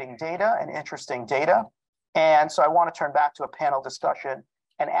exciting data and interesting data. And so I want to turn back to a panel discussion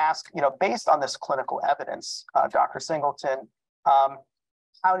and ask, based on this clinical evidence, Dr. Singleton,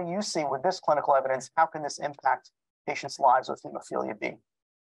 how do you see with this clinical evidence, how can this impact patients' lives with hemophilia B?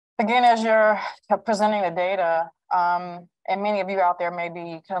 Again, as you're presenting the data, and many of you out there may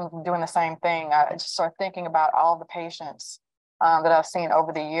be kind of doing the same thing, I just start thinking about all the patients that I've seen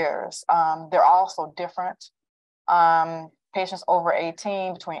over the years. They're all so different. Patients over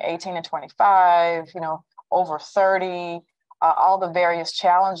 18, between 18 and 25, over 30, all the various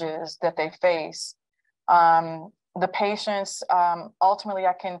challenges that they face. The patients, ultimately,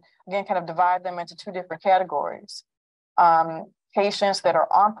 I can, again, kind of divide them into two different categories. Patients that are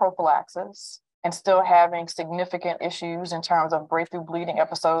on prophylaxis and still having significant issues in terms of breakthrough bleeding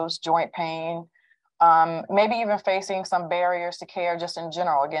episodes, joint pain, maybe even facing some barriers to care just in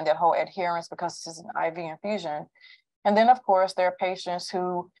general. Again, that whole adherence because this is an IV infusion. And then, of course, there are patients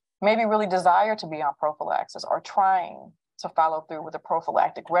who maybe really desire to be on prophylaxis or trying to follow through with a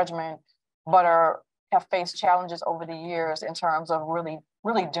prophylactic regimen, but have faced challenges over the years in terms of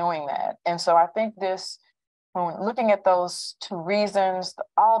really doing that. And so I think this, when looking at those two reasons,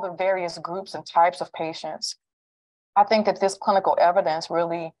 all the various groups and types of patients, I think that this clinical evidence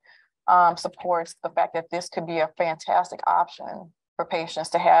really supports the fact that this could be a fantastic option for patients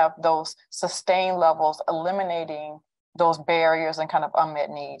to have those sustained levels, eliminating those barriers and kind of unmet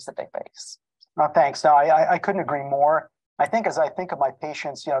needs that they face. Thanks. No, I couldn't agree more. I think as I think of my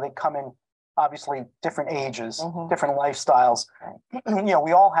patients, they come in obviously different ages, different lifestyles.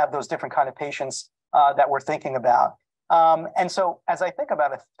 We all have those different kind of patients that we're thinking about. And so as I think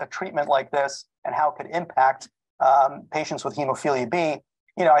about a treatment like this and how it could impact patients with hemophilia B,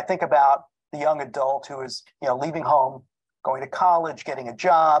 I think about the young adult who is, leaving home, going to college, getting a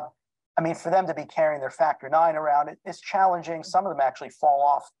job. I mean, for them to be carrying their factor IX around, it's challenging. Some of them actually fall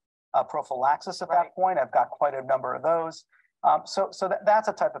off prophylaxis at that point. I've got quite a number of those. So that's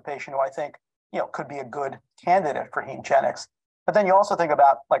a type of patient who I think, could be a good candidate for Hemgenix. But then you also think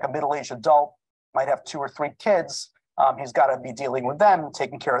about like a middle-aged adult, might have 2 or 3 kids. He's got to be dealing with them,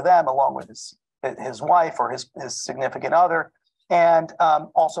 taking care of them along with his wife or his significant other, and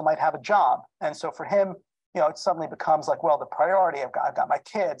also might have a job. And so for him, it suddenly becomes like, well, the priority, I've got my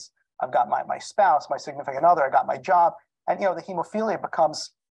kids, I've got my spouse, my significant other, I got my job. And, the hemophilia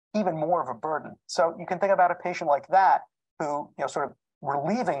becomes even more of a burden. So you can think about a patient like that who, sort of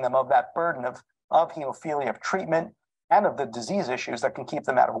relieving them of that burden of hemophilia, of treatment, and of the disease issues that can keep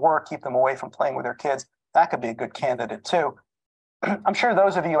them out of work, keep them away from playing with their kids. That could be a good candidate too. I'm sure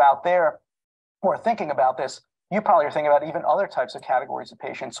those of you out there who are thinking about this, you probably are thinking about even other types of categories of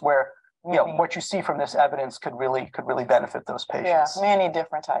patients where, what you see from this evidence could really benefit those patients. Yeah, many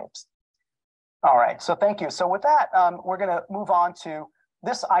different types. All right, so thank you. So with that, we're going to move on to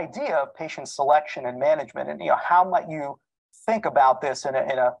this idea of patient selection and management, and how might you think about this in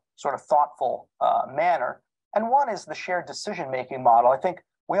a sort of thoughtful manner. And one is the shared decision-making model. I think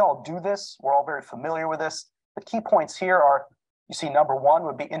we all do this. We're all very familiar with this. The key points here are, you see, number one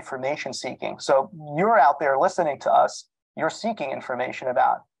would be information seeking. So you're out there listening to us, you're seeking information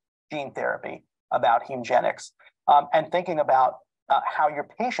about gene therapy, about Hemgenix, and thinking about how your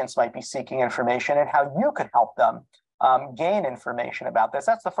patients might be seeking information and how you could help them gain information about this.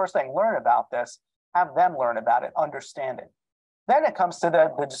 That's the first thing. Learn about this, have them learn about it, understand it. Then it comes to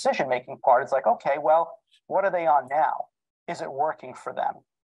the decision-making part. It's like, okay, well, what are they on now? Is it working for them?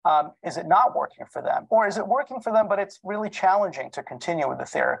 Is it not working for them? Or is it working for them, but it's really challenging to continue with the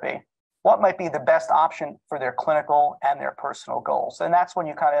therapy? What might be the best option for their clinical and their personal goals? And that's when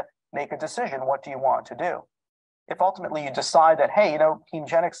you kind of make a decision. What do you want to do? If ultimately you decide that, hey,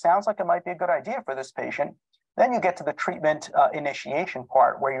 Hemgenix sounds like it might be a good idea for this patient, then you get to the treatment initiation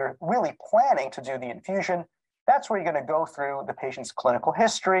part where you're really planning to do the infusion. That's where you're going to go through the patient's clinical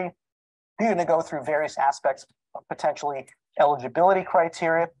history. You're going to go through various aspects of potentially eligibility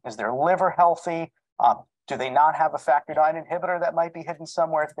criteria. Is their liver healthy? Do they not have a factor IX inhibitor that might be hidden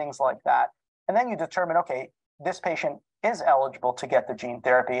somewhere? Things like that. And then you determine, okay, this patient is eligible to get the gene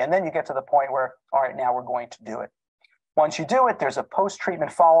therapy. And then you get to the point where, all right, now we're going to do it. Once you do it, there's a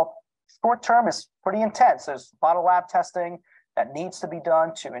post-treatment follow-up. Short term is pretty intense. There's a lot of lab testing that needs to be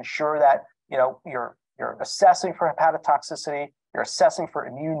done to ensure that you're assessing for hepatotoxicity, you're assessing for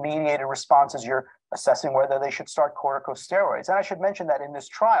immune-mediated responses, you're assessing whether they should start corticosteroids. And I should mention that in this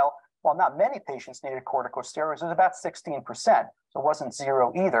trial, while not many patients needed corticosteroids, it was about 16%. So it wasn't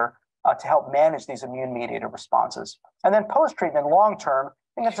zero either, to help manage these immune-mediated responses. And then post-treatment, long-term,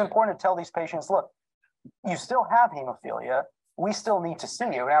 I think it's important to tell these patients, look, you still have hemophilia. We still need to see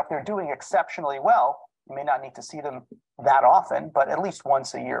you. Now, if they're doing exceptionally well, you may not need to see them that often, but at least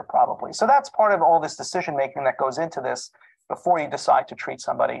once a year, probably. So that's part of all this decision-making that goes into this before you decide to treat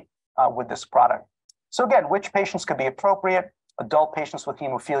somebody with this product. So again, which patients could be appropriate? Adult patients with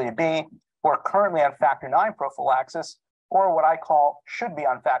hemophilia B who are currently on factor IX prophylaxis, or what I call should be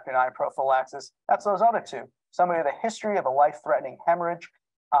on factor IX prophylaxis. That's those other two. Somebody with a history of a life-threatening hemorrhage,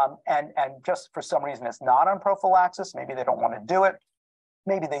 and just for some reason is not on prophylaxis. Maybe they don't want to do it.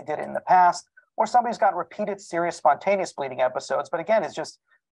 Maybe they did it in the past. Or somebody's got repeated serious spontaneous bleeding episodes, but again, is just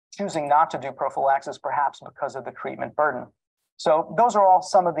choosing not to do prophylaxis, perhaps because of the treatment burden. So those are all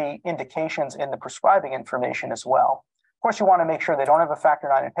some of the indications in the prescribing information as well. Of course, you want to make sure they don't have a factor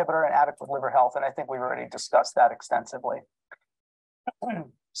IX inhibitor and adequate liver health, and I think we've already discussed that extensively.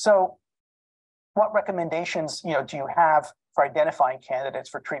 So what recommendations do you have for identifying candidates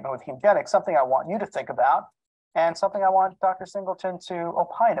for treatment with Hemgenix? Something I want you to think about, and something I want Dr. Singleton to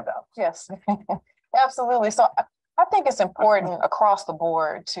opine about. Yes, absolutely. So I think it's important across the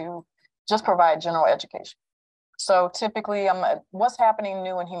board to just provide general education. So typically, what's happening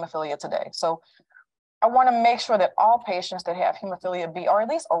new in hemophilia today? So I want to make sure that all patients that have hemophilia B are at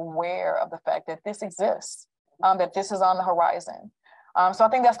least aware of the fact that this exists, that this is on the horizon. So I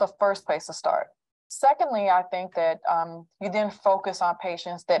think that's the first place to start. Secondly, I think that you then focus on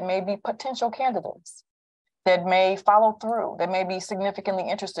patients that may be potential candidates, that may follow through, that may be significantly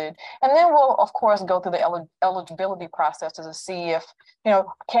interested. And then we'll, of course, go through the eligibility process to see if,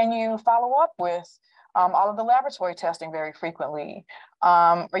 can you follow up with all of the laboratory testing very frequently?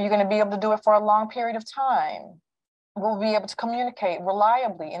 Are you going to be able to do it for a long period of time? We'll be able to communicate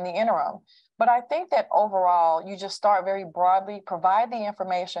reliably in the interim. But I think that overall, you just start very broadly, provide the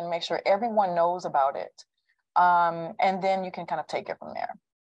information, make sure everyone knows about it. And then you can kind of take it from there.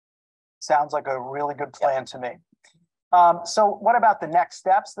 Sounds like a really good plan to me. So what about the next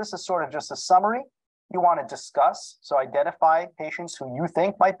steps? This is sort of just a summary you want to discuss. So identify patients who you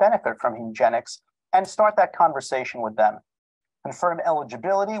think might benefit from Hemgenix and start that conversation with them. Confirm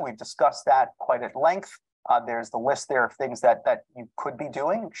eligibility. We've discussed that quite at length. There's the list there of things that you could be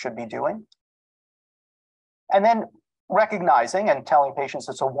doing, should be doing. And then recognizing and telling patients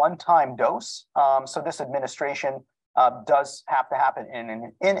it's a one-time dose. So this administration does have to happen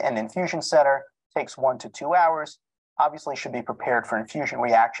in an infusion center, takes 1 to 2 hours, obviously should be prepared for infusion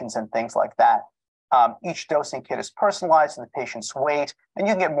reactions and things like that. Each dosing kit is personalized to the patient's weight, and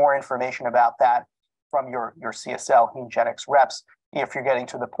you can get more information about that from your CSL Hemgenix reps if you're getting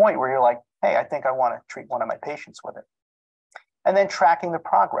to the point where you're like, hey, I think I want to treat one of my patients with it. And then tracking the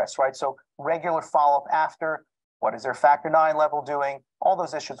progress, right? So regular follow-up after, what is their factor IX level doing? All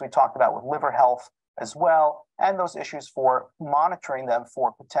those issues we talked about with liver health as well, and those issues for monitoring them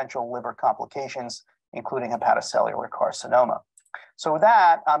for potential liver complications, including hepatocellular carcinoma. So with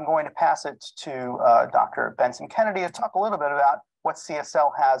that, I'm going to pass it to Dr. Bensen-Kennedy to talk a little bit about what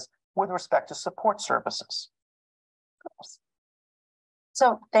CSL has with respect to support services.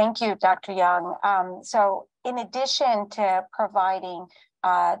 So thank you, Dr. Young. So in addition to providing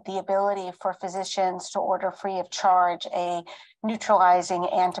the ability for physicians to order free of charge a neutralizing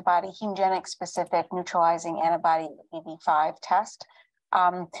antibody, Hemgenix-specific neutralizing antibody EB5 test,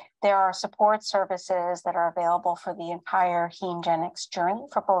 there are support services that are available for the entire Hemgenix journey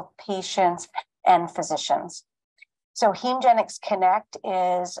for both patients and physicians. So Hemgenix Connect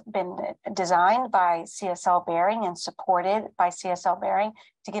has been designed by CSL Behring and supported by CSL Behring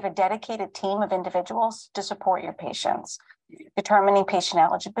to give a dedicated team of individuals to support your patients, determining patient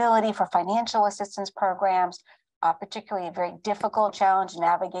eligibility for financial assistance programs, particularly a very difficult challenge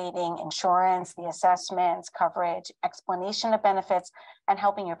navigating insurance, the assessments, coverage, explanation of benefits, and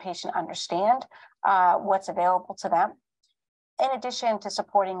helping your patient understand what's available to them. In addition to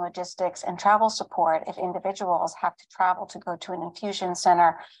supporting logistics and travel support if individuals have to travel to go to an infusion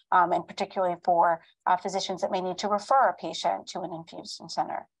center, and particularly for physicians that may need to refer a patient to an infusion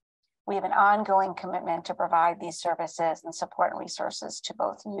center. We have an ongoing commitment to provide these services and support and resources to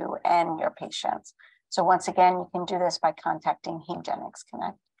both you and your patients. So once again, you can do this by contacting Hemgenix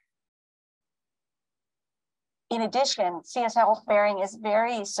Connect. In addition, CSL Behring is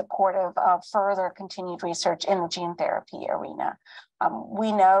very supportive of further continued research in the gene therapy arena.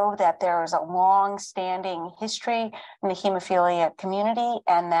 We know that there is a long-standing history in the hemophilia community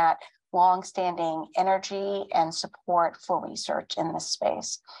and that long-standing energy and support for research in this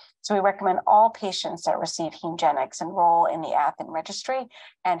space. So we recommend all patients that receive Hemgenix enroll in the Athens registry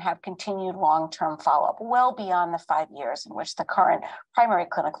and have continued long-term follow-up well beyond the 5 years in which the current primary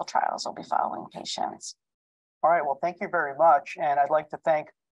clinical trials will be following patients. All right, well, thank you very much. And I'd like to thank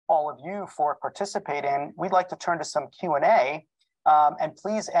all of you for participating. We'd like to turn to some Q&A. And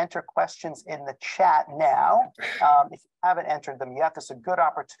please enter questions in the chat now. If you haven't entered them yet, this is a good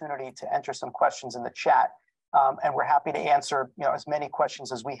opportunity to enter some questions in the chat. And we're happy to answer as many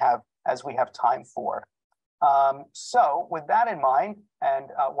questions as we have time for. So with that in mind, and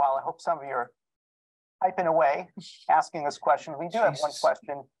while I hope some of you are typing away, asking us questions, we do have one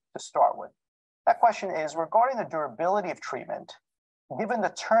question to start with. That question is regarding the durability of treatment, given the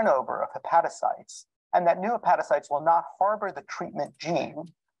turnover of hepatocytes, and that new hepatocytes will not harbor the treatment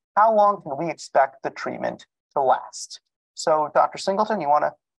gene, how long can we expect the treatment to last? So Dr. Singleton, you want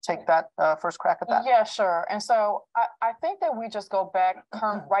to take that first crack at that? Yeah, sure. And so I think that we just go back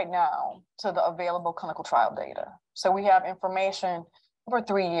right now to the available clinical trial data. So we have information over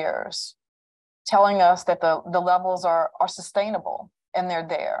 3 years telling us that the levels are sustainable and they're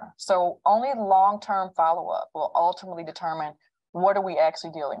there. So only long-term follow-up will ultimately determine what are we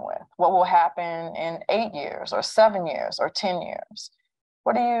actually dealing with? What will happen in 8 years or 7 years or 10 years?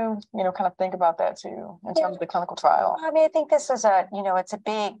 What do you kind of think about that too, in terms of the clinical trial? I mean, I think this is it's a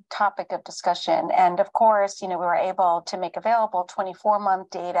big topic of discussion. And of course, we were able to make available 24-month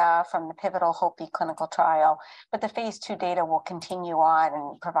data from the pivotal HOPE clinical trial, but the phase 2 data will continue on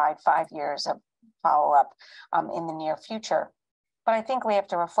and provide 5 years of follow-up in the near future. But I think we have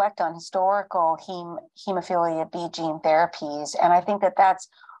to reflect on historical hemophilia B gene therapies. And I think that that's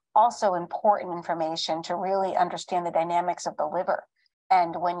also important information to really understand the dynamics of the liver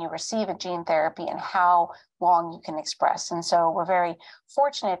and when you receive a gene therapy and how long you can express. And so we're very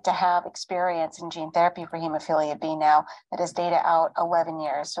fortunate to have experience in gene therapy for hemophilia B now that is data out 11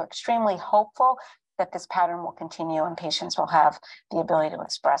 years. So extremely hopeful that this pattern will continue and patients will have the ability to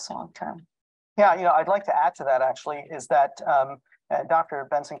express long term. Yeah, I'd like to add to that actually is that Dr.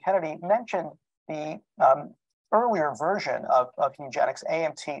 Bensen-Kennedy mentioned the earlier version of Hemgenix,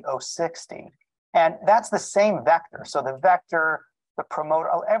 AMT-060, and that's the same vector. So the vector, the promoter,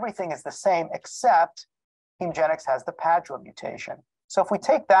 everything is the same except Hemgenix has the PADRA mutation. So if we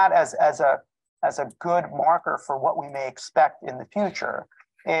take that as a good marker for what we may expect in the future,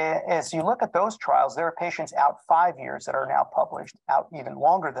 as you look at those trials, there are patients out 5 years that are now published, out even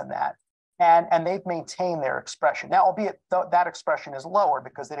longer than that. And they've maintained their expression. Now, albeit that expression is lower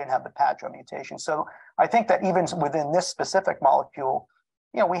because they didn't have the PADRA mutation. So I think that even within this specific molecule,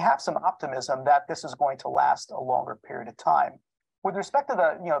 we have some optimism that this is going to last a longer period of time. With respect to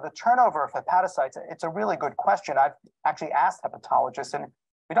the turnover of hepatocytes, it's a really good question. I've actually asked hepatologists, and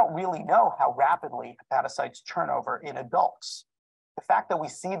we don't really know how rapidly hepatocytes turn over in adults. The fact that we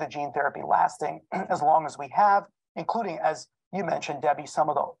see the gene therapy lasting as long as we have, including, as you mentioned, Debbie, some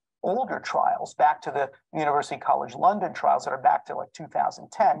of the older trials back to the University College London trials that are back to like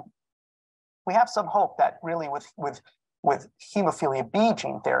 2010, we have some hope that really with hemophilia B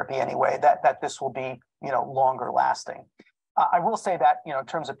gene therapy anyway, that this will be longer lasting. I will say that in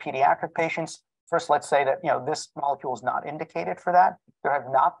terms of pediatric patients, first let's say that this molecule is not indicated for that. There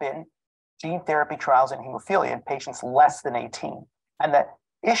have not been gene therapy trials in hemophilia in patients less than 18, and that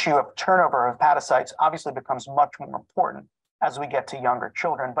issue of turnover of hepatocytes obviously becomes much more important as we get to younger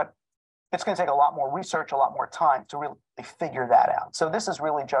children, but it's going to take a lot more research, a lot more time to really figure that out. So this is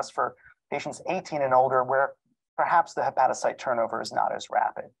really just for patients 18 and older where perhaps the hepatocyte turnover is not as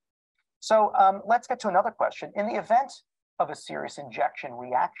rapid. So let's get to another question. In the event of a serious injection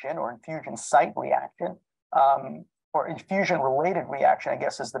reaction or infusion site reaction, or infusion-related reaction, I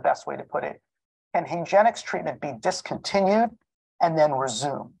guess is the best way to put it, can Hemgenix treatment be discontinued and then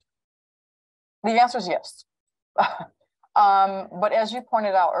resumed? The answer is yes. But as you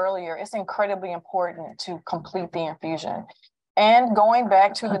pointed out earlier, it's incredibly important to complete the infusion. And going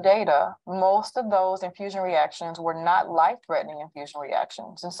back to the data, most of those infusion reactions were not life-threatening infusion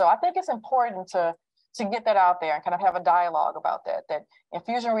reactions. And so I think it's important to get that out there and kind of have a dialogue about that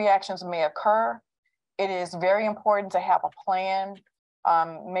infusion reactions may occur. It is very important to have a plan.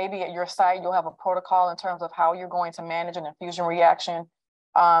 Maybe at your site, you'll have a protocol in terms of how you're going to manage an infusion reaction.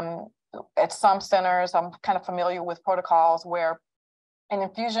 At some centers, I'm kind of familiar with protocols where an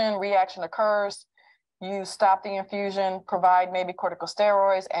infusion reaction occurs. you stop the infusion, provide maybe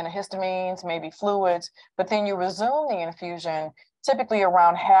corticosteroids, antihistamines, maybe fluids, but then you resume the infusion typically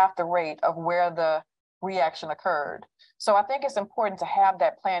around half the rate of where the reaction occurred. So I think it's important to have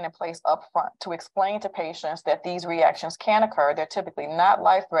that plan in place up front to explain to patients that these reactions can occur. They're typically not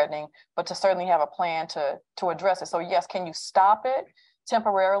life-threatening, but to certainly have a plan to address it. So yes, can you stop it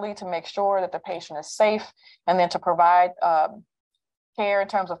temporarily to make sure that the patient is safe, and then to provide care in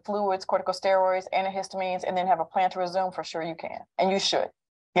terms of fluids, corticosteroids, antihistamines, and then have a plan to resume? For sure you can, and you should.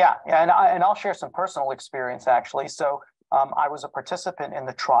 Yeah, and I'll share some personal experience actually. So I was a participant in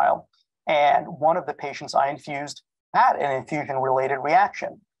the trial, and one of the patients I infused had an infusion-related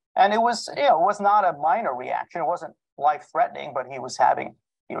reaction. And it was not a minor reaction. It wasn't life-threatening, but he was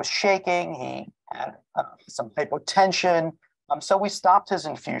shaking, he had some hypotension. So we stopped his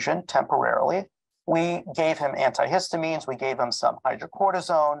infusion temporarily. We gave him antihistamines, we gave him some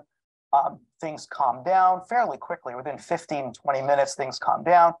hydrocortisone. Things calmed down fairly quickly. Within 15, 20 minutes, things calmed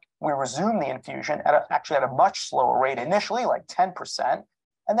down. We resumed the infusion actually at a much slower rate, initially like 10%.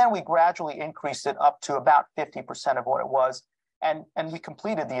 And then we gradually increased it up to about 50% of what it was. And we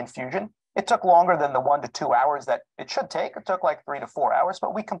completed the infusion. It took longer than the 1 to 2 hours that it should take. It took like 3 to 4 hours,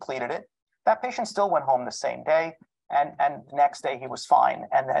 but we completed it. That patient still went home the same day. And the next day he was fine.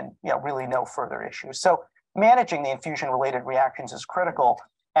 And then, really no further issues. So managing the infusion-related reactions is critical.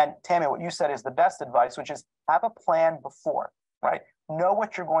 And Tammy, what you said is the best advice, which is have a plan before, right? Know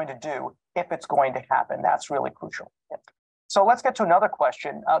what you're going to do if it's going to happen. That's really crucial. So let's get to another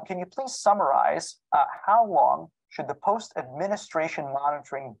question. Can you please summarize how long should the post-administration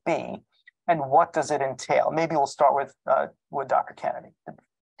monitoring be, and what does it entail? Maybe we'll start with Dr. Kennedy.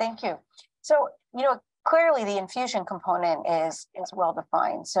 Thank you. So, clearly the infusion component is well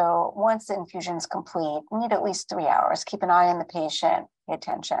defined. So once the infusion is complete, you need at least 3 hours. Keep an eye on the patient, pay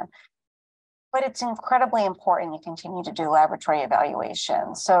attention. But it's incredibly important you continue to do laboratory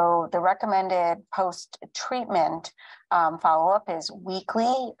evaluation. So the recommended post-treatment follow-up is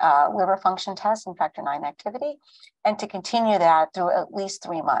weekly liver function tests and factor IX activity, and to continue that through at least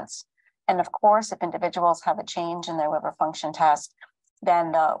 3 months. And of course, if individuals have a change in their liver function test,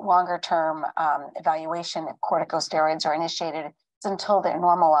 then the longer term evaluation of corticosteroids are initiated until they're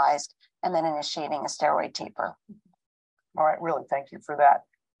normalized, and then initiating a steroid taper. All right, really, thank you for that.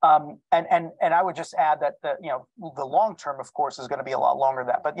 And I would just add that the long term, of course, is going to be a lot longer than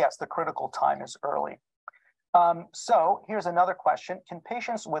that. But yes, the critical time is early. So here's another question. Can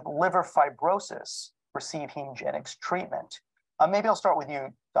patients with liver fibrosis receive Hemgenix treatment? Maybe I'll start with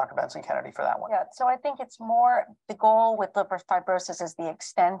you, Dr. Bensen-Kennedy, for that one. Yeah, so I think it's more the goal with liver fibrosis is the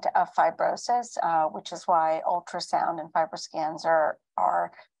extent of fibrosis, which is why ultrasound and fibroscans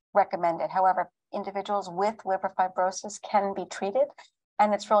are recommended. However, individuals with liver fibrosis can be treated,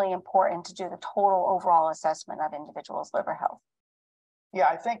 and it's really important to do the total overall assessment of individuals' liver health. Yeah,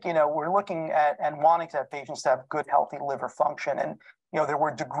 I think, we're looking at and wanting to have patients to have good, healthy liver function. And, there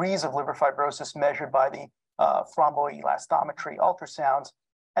were degrees of liver fibrosis measured by the thromboelastometry ultrasounds.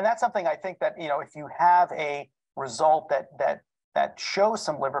 And that's something I think that, if you have a result that shows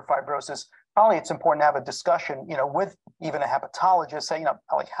some liver fibrosis, probably it's important to have a discussion, with even a hepatologist, say,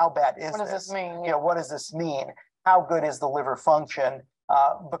 like, how bad is this? What does this mean? What does this mean? How good is the liver function?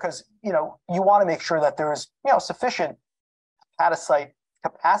 Because, you want to make sure that there is, sufficient hepatocyte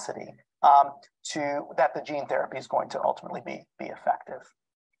capacity that the gene therapy is going to ultimately be effective.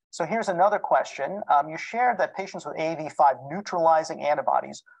 So here's another question. You shared that patients with AAV5 neutralizing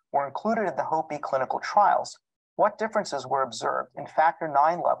antibodies were included in the HOPE-B clinical trials. What differences were observed in factor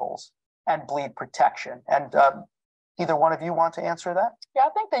IX levels and bleed protection? And either one of you want to answer that? Yeah, I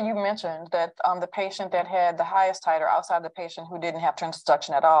think that you mentioned that the patient that had the highest titer outside the patient who didn't have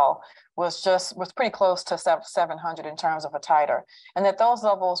transduction at all was pretty close to 700 in terms of a titer, and that those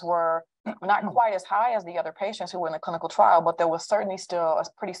levels were not quite as high as the other patients who were in the clinical trial, but there was certainly still a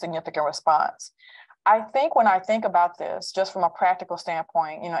pretty significant response. I think when I think about this, just from a practical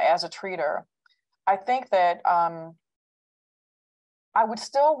standpoint, as a treater, I think that I would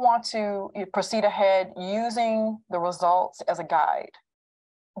still want to proceed ahead using the results as a guide,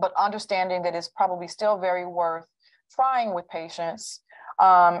 but understanding that it's probably still very worth trying with patients,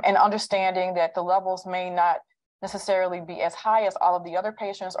 and understanding that the levels may not necessarily be as high as all of the other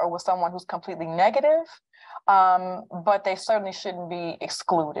patients or with someone who's completely negative, but they certainly shouldn't be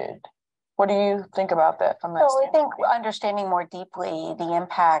excluded. What do you think about that from that standpoint? I think understanding more deeply the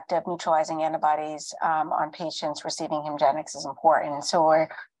impact of neutralizing antibodies on patients receiving Hemgenix is important. So we're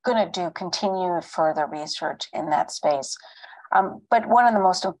going to do continued further research in that space. But one of the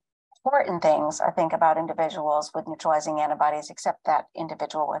most important things I think about individuals with neutralizing antibodies, except that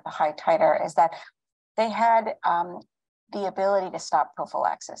individual with a high titer, is that they had the ability to stop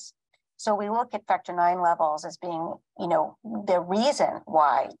prophylaxis. So we look at factor IX levels as being, the reason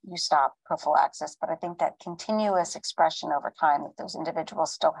why you stop prophylaxis, but I think that continuous expression over time that those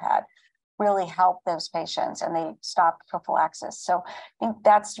individuals still had really helped those patients, and they stopped prophylaxis. So I think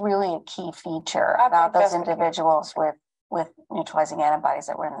that's really a key feature about those individuals with neutralizing antibodies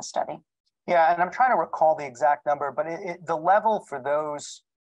that were in the study. Yeah, and I'm trying to recall the exact number, but the level for those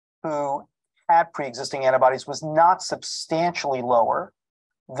who had pre-existing antibodies was not substantially lower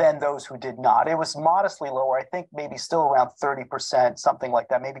than those who did not. It was modestly lower, I think maybe still around 30%, something like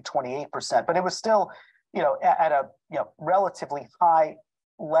that, maybe 28%, but it was still, at a relatively high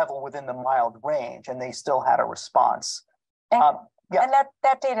level within the mild range, and they still had a response. Yeah. And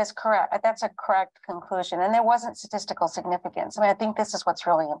that data is correct. That's a correct conclusion. And there wasn't statistical significance. I mean, I think this is what's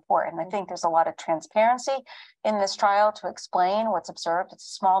really important. I think there's a lot of transparency in this trial to explain what's observed. It's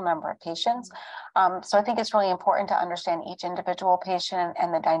a small number of patients. So I think it's really important to understand each individual patient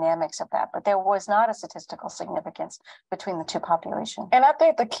and the dynamics of that. But there was not a statistical significance between the two populations. And I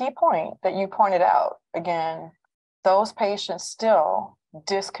think the key point that you pointed out, again, those patients still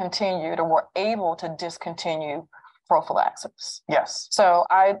discontinued or were able to discontinue prophylaxis. Yes. So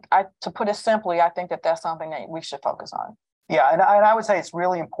I to put it simply, I think that that's something that we should focus on. Yeah, and I would say it's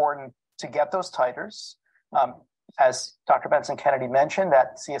really important to get those titers. As Dr. Bensen-Kennedy mentioned,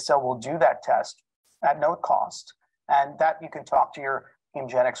 that CSL will do that test at no cost, and that you can talk to your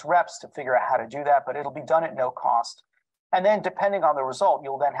Hemgenix reps to figure out how to do that, but it'll be done at no cost. And then depending on the result,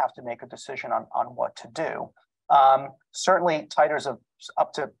 you'll then have to make a decision on what to do. Certainly titers of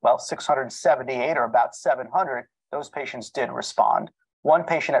up to, 678 or about 700, those patients did respond. One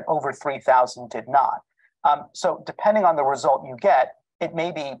patient at over 3,000 did not. So depending on the result you get, it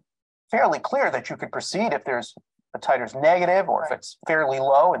may be fairly clear that you could proceed if there's a titers negative, or if it's fairly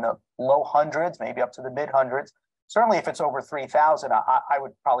low in the low hundreds, maybe up to the mid hundreds. Certainly if it's over 3,000, I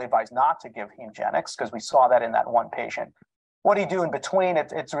would probably advise not to give Hemgenix, because we saw that in that one patient. What do you do in between?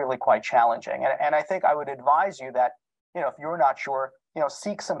 It's really quite challenging. And I think I would advise you that, if you're not sure,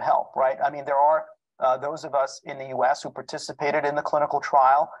 seek some help, right? I mean, there are those of us in the US who participated in the clinical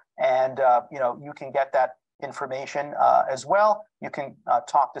trial, and you can get that information as well. You can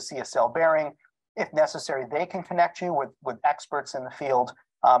talk to CSL Behring. If necessary, they can connect you with experts in the field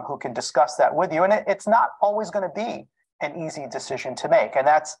who can discuss that with you. And it's not always going to be an easy decision to make. And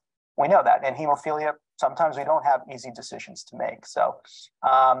we know that in hemophilia, sometimes we don't have easy decisions to make. So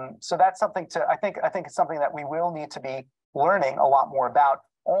that's something I think it's something that we will need to be learning a lot more about.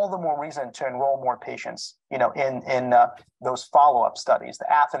 All the more reason to enroll more patients, in those follow-up studies,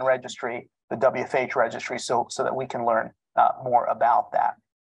 the ATHEN registry, the WFH registry, so that we can learn more about that.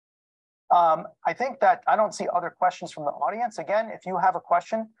 I think that I don't see other questions from the audience. Again, if you have a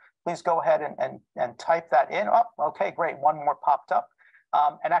question, please go ahead and type that in. Oh, okay, great. One more popped up.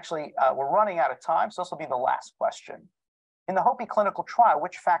 And actually, we're running out of time, so this will be the last question. In the HOPI clinical trial,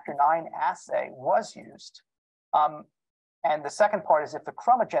 which factor IX assay was used? And the second part is, if the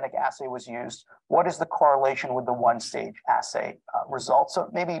chromogenic assay was used, what is the correlation with the one-stage assay results? So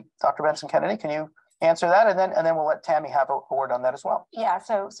maybe Dr. Bensen-Kennedy, can you answer that? And then we'll let Tammy have a word on that as well. Yeah,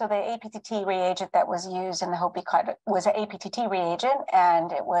 so the APTT reagent that was used in the HOPI was an APTT reagent,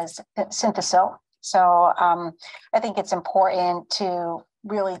 and it was Synthesil. So I think it's important to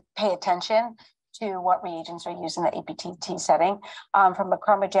really pay attention to what reagents are used in the APTT setting. From a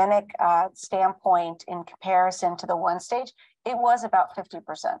chromogenic standpoint, in comparison to the one stage, it was about 50%.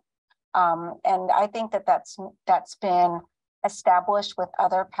 And I think that's been established with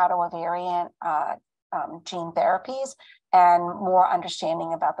other patoavariant gene therapies, and more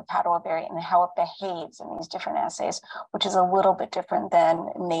understanding about the patoavariant and how it behaves in these different assays, which is a little bit different than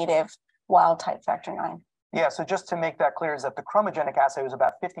native wild type factor IX. Yeah, so just to make that clear, is that the chromogenic assay was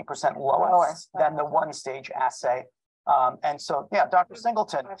about 50% lower than the one-stage assay. And so, yeah, Dr.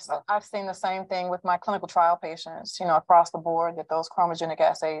 Singleton. I've seen the same thing with my clinical trial patients, across the board, that those chromogenic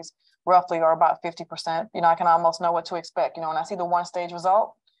assays roughly are about 50%. I can almost know what to expect. When I see the one-stage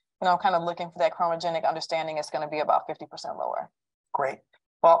result, I'm kind of looking for that chromogenic understanding. It's going to be about 50% lower. Great.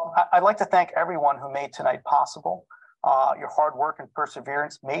 Well, I'd like to thank everyone who made tonight possible. Your hard work and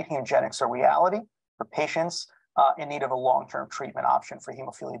perseverance made Hemgenix a reality for patients in need of a long-term treatment option for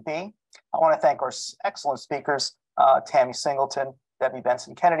hemophilia B. I want to thank our excellent speakers, Tammy Singleton, Debra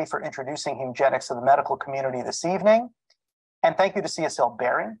Bensen-Kennedy, for introducing Hemgenix to the medical community this evening. And thank you to CSL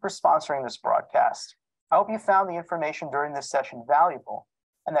Behring for sponsoring this broadcast. I hope you found the information during this session valuable,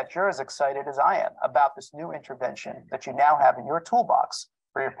 and that you're as excited as I am about this new intervention that you now have in your toolbox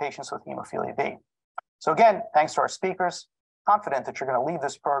for your patients with hemophilia B. So again, thanks to our speakers, confident that you're going to leave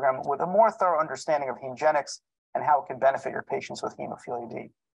this program with a more thorough understanding of Hemgenix and how it can benefit your patients with hemophilia B.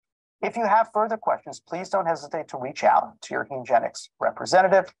 If you have further questions, please don't hesitate to reach out to your Hemgenix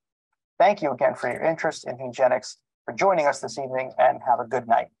representative. Thank you again for your interest in Hemgenix, for joining us this evening, and have a good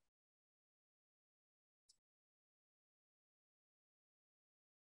night.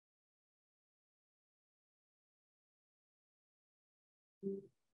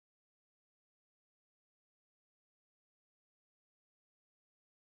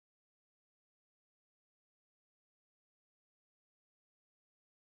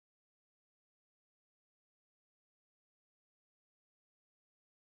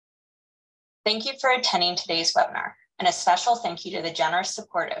 Thank you for attending today's webinar, and a special thank you to the generous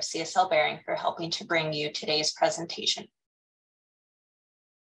support of CSL Behring for helping to bring you today's presentation.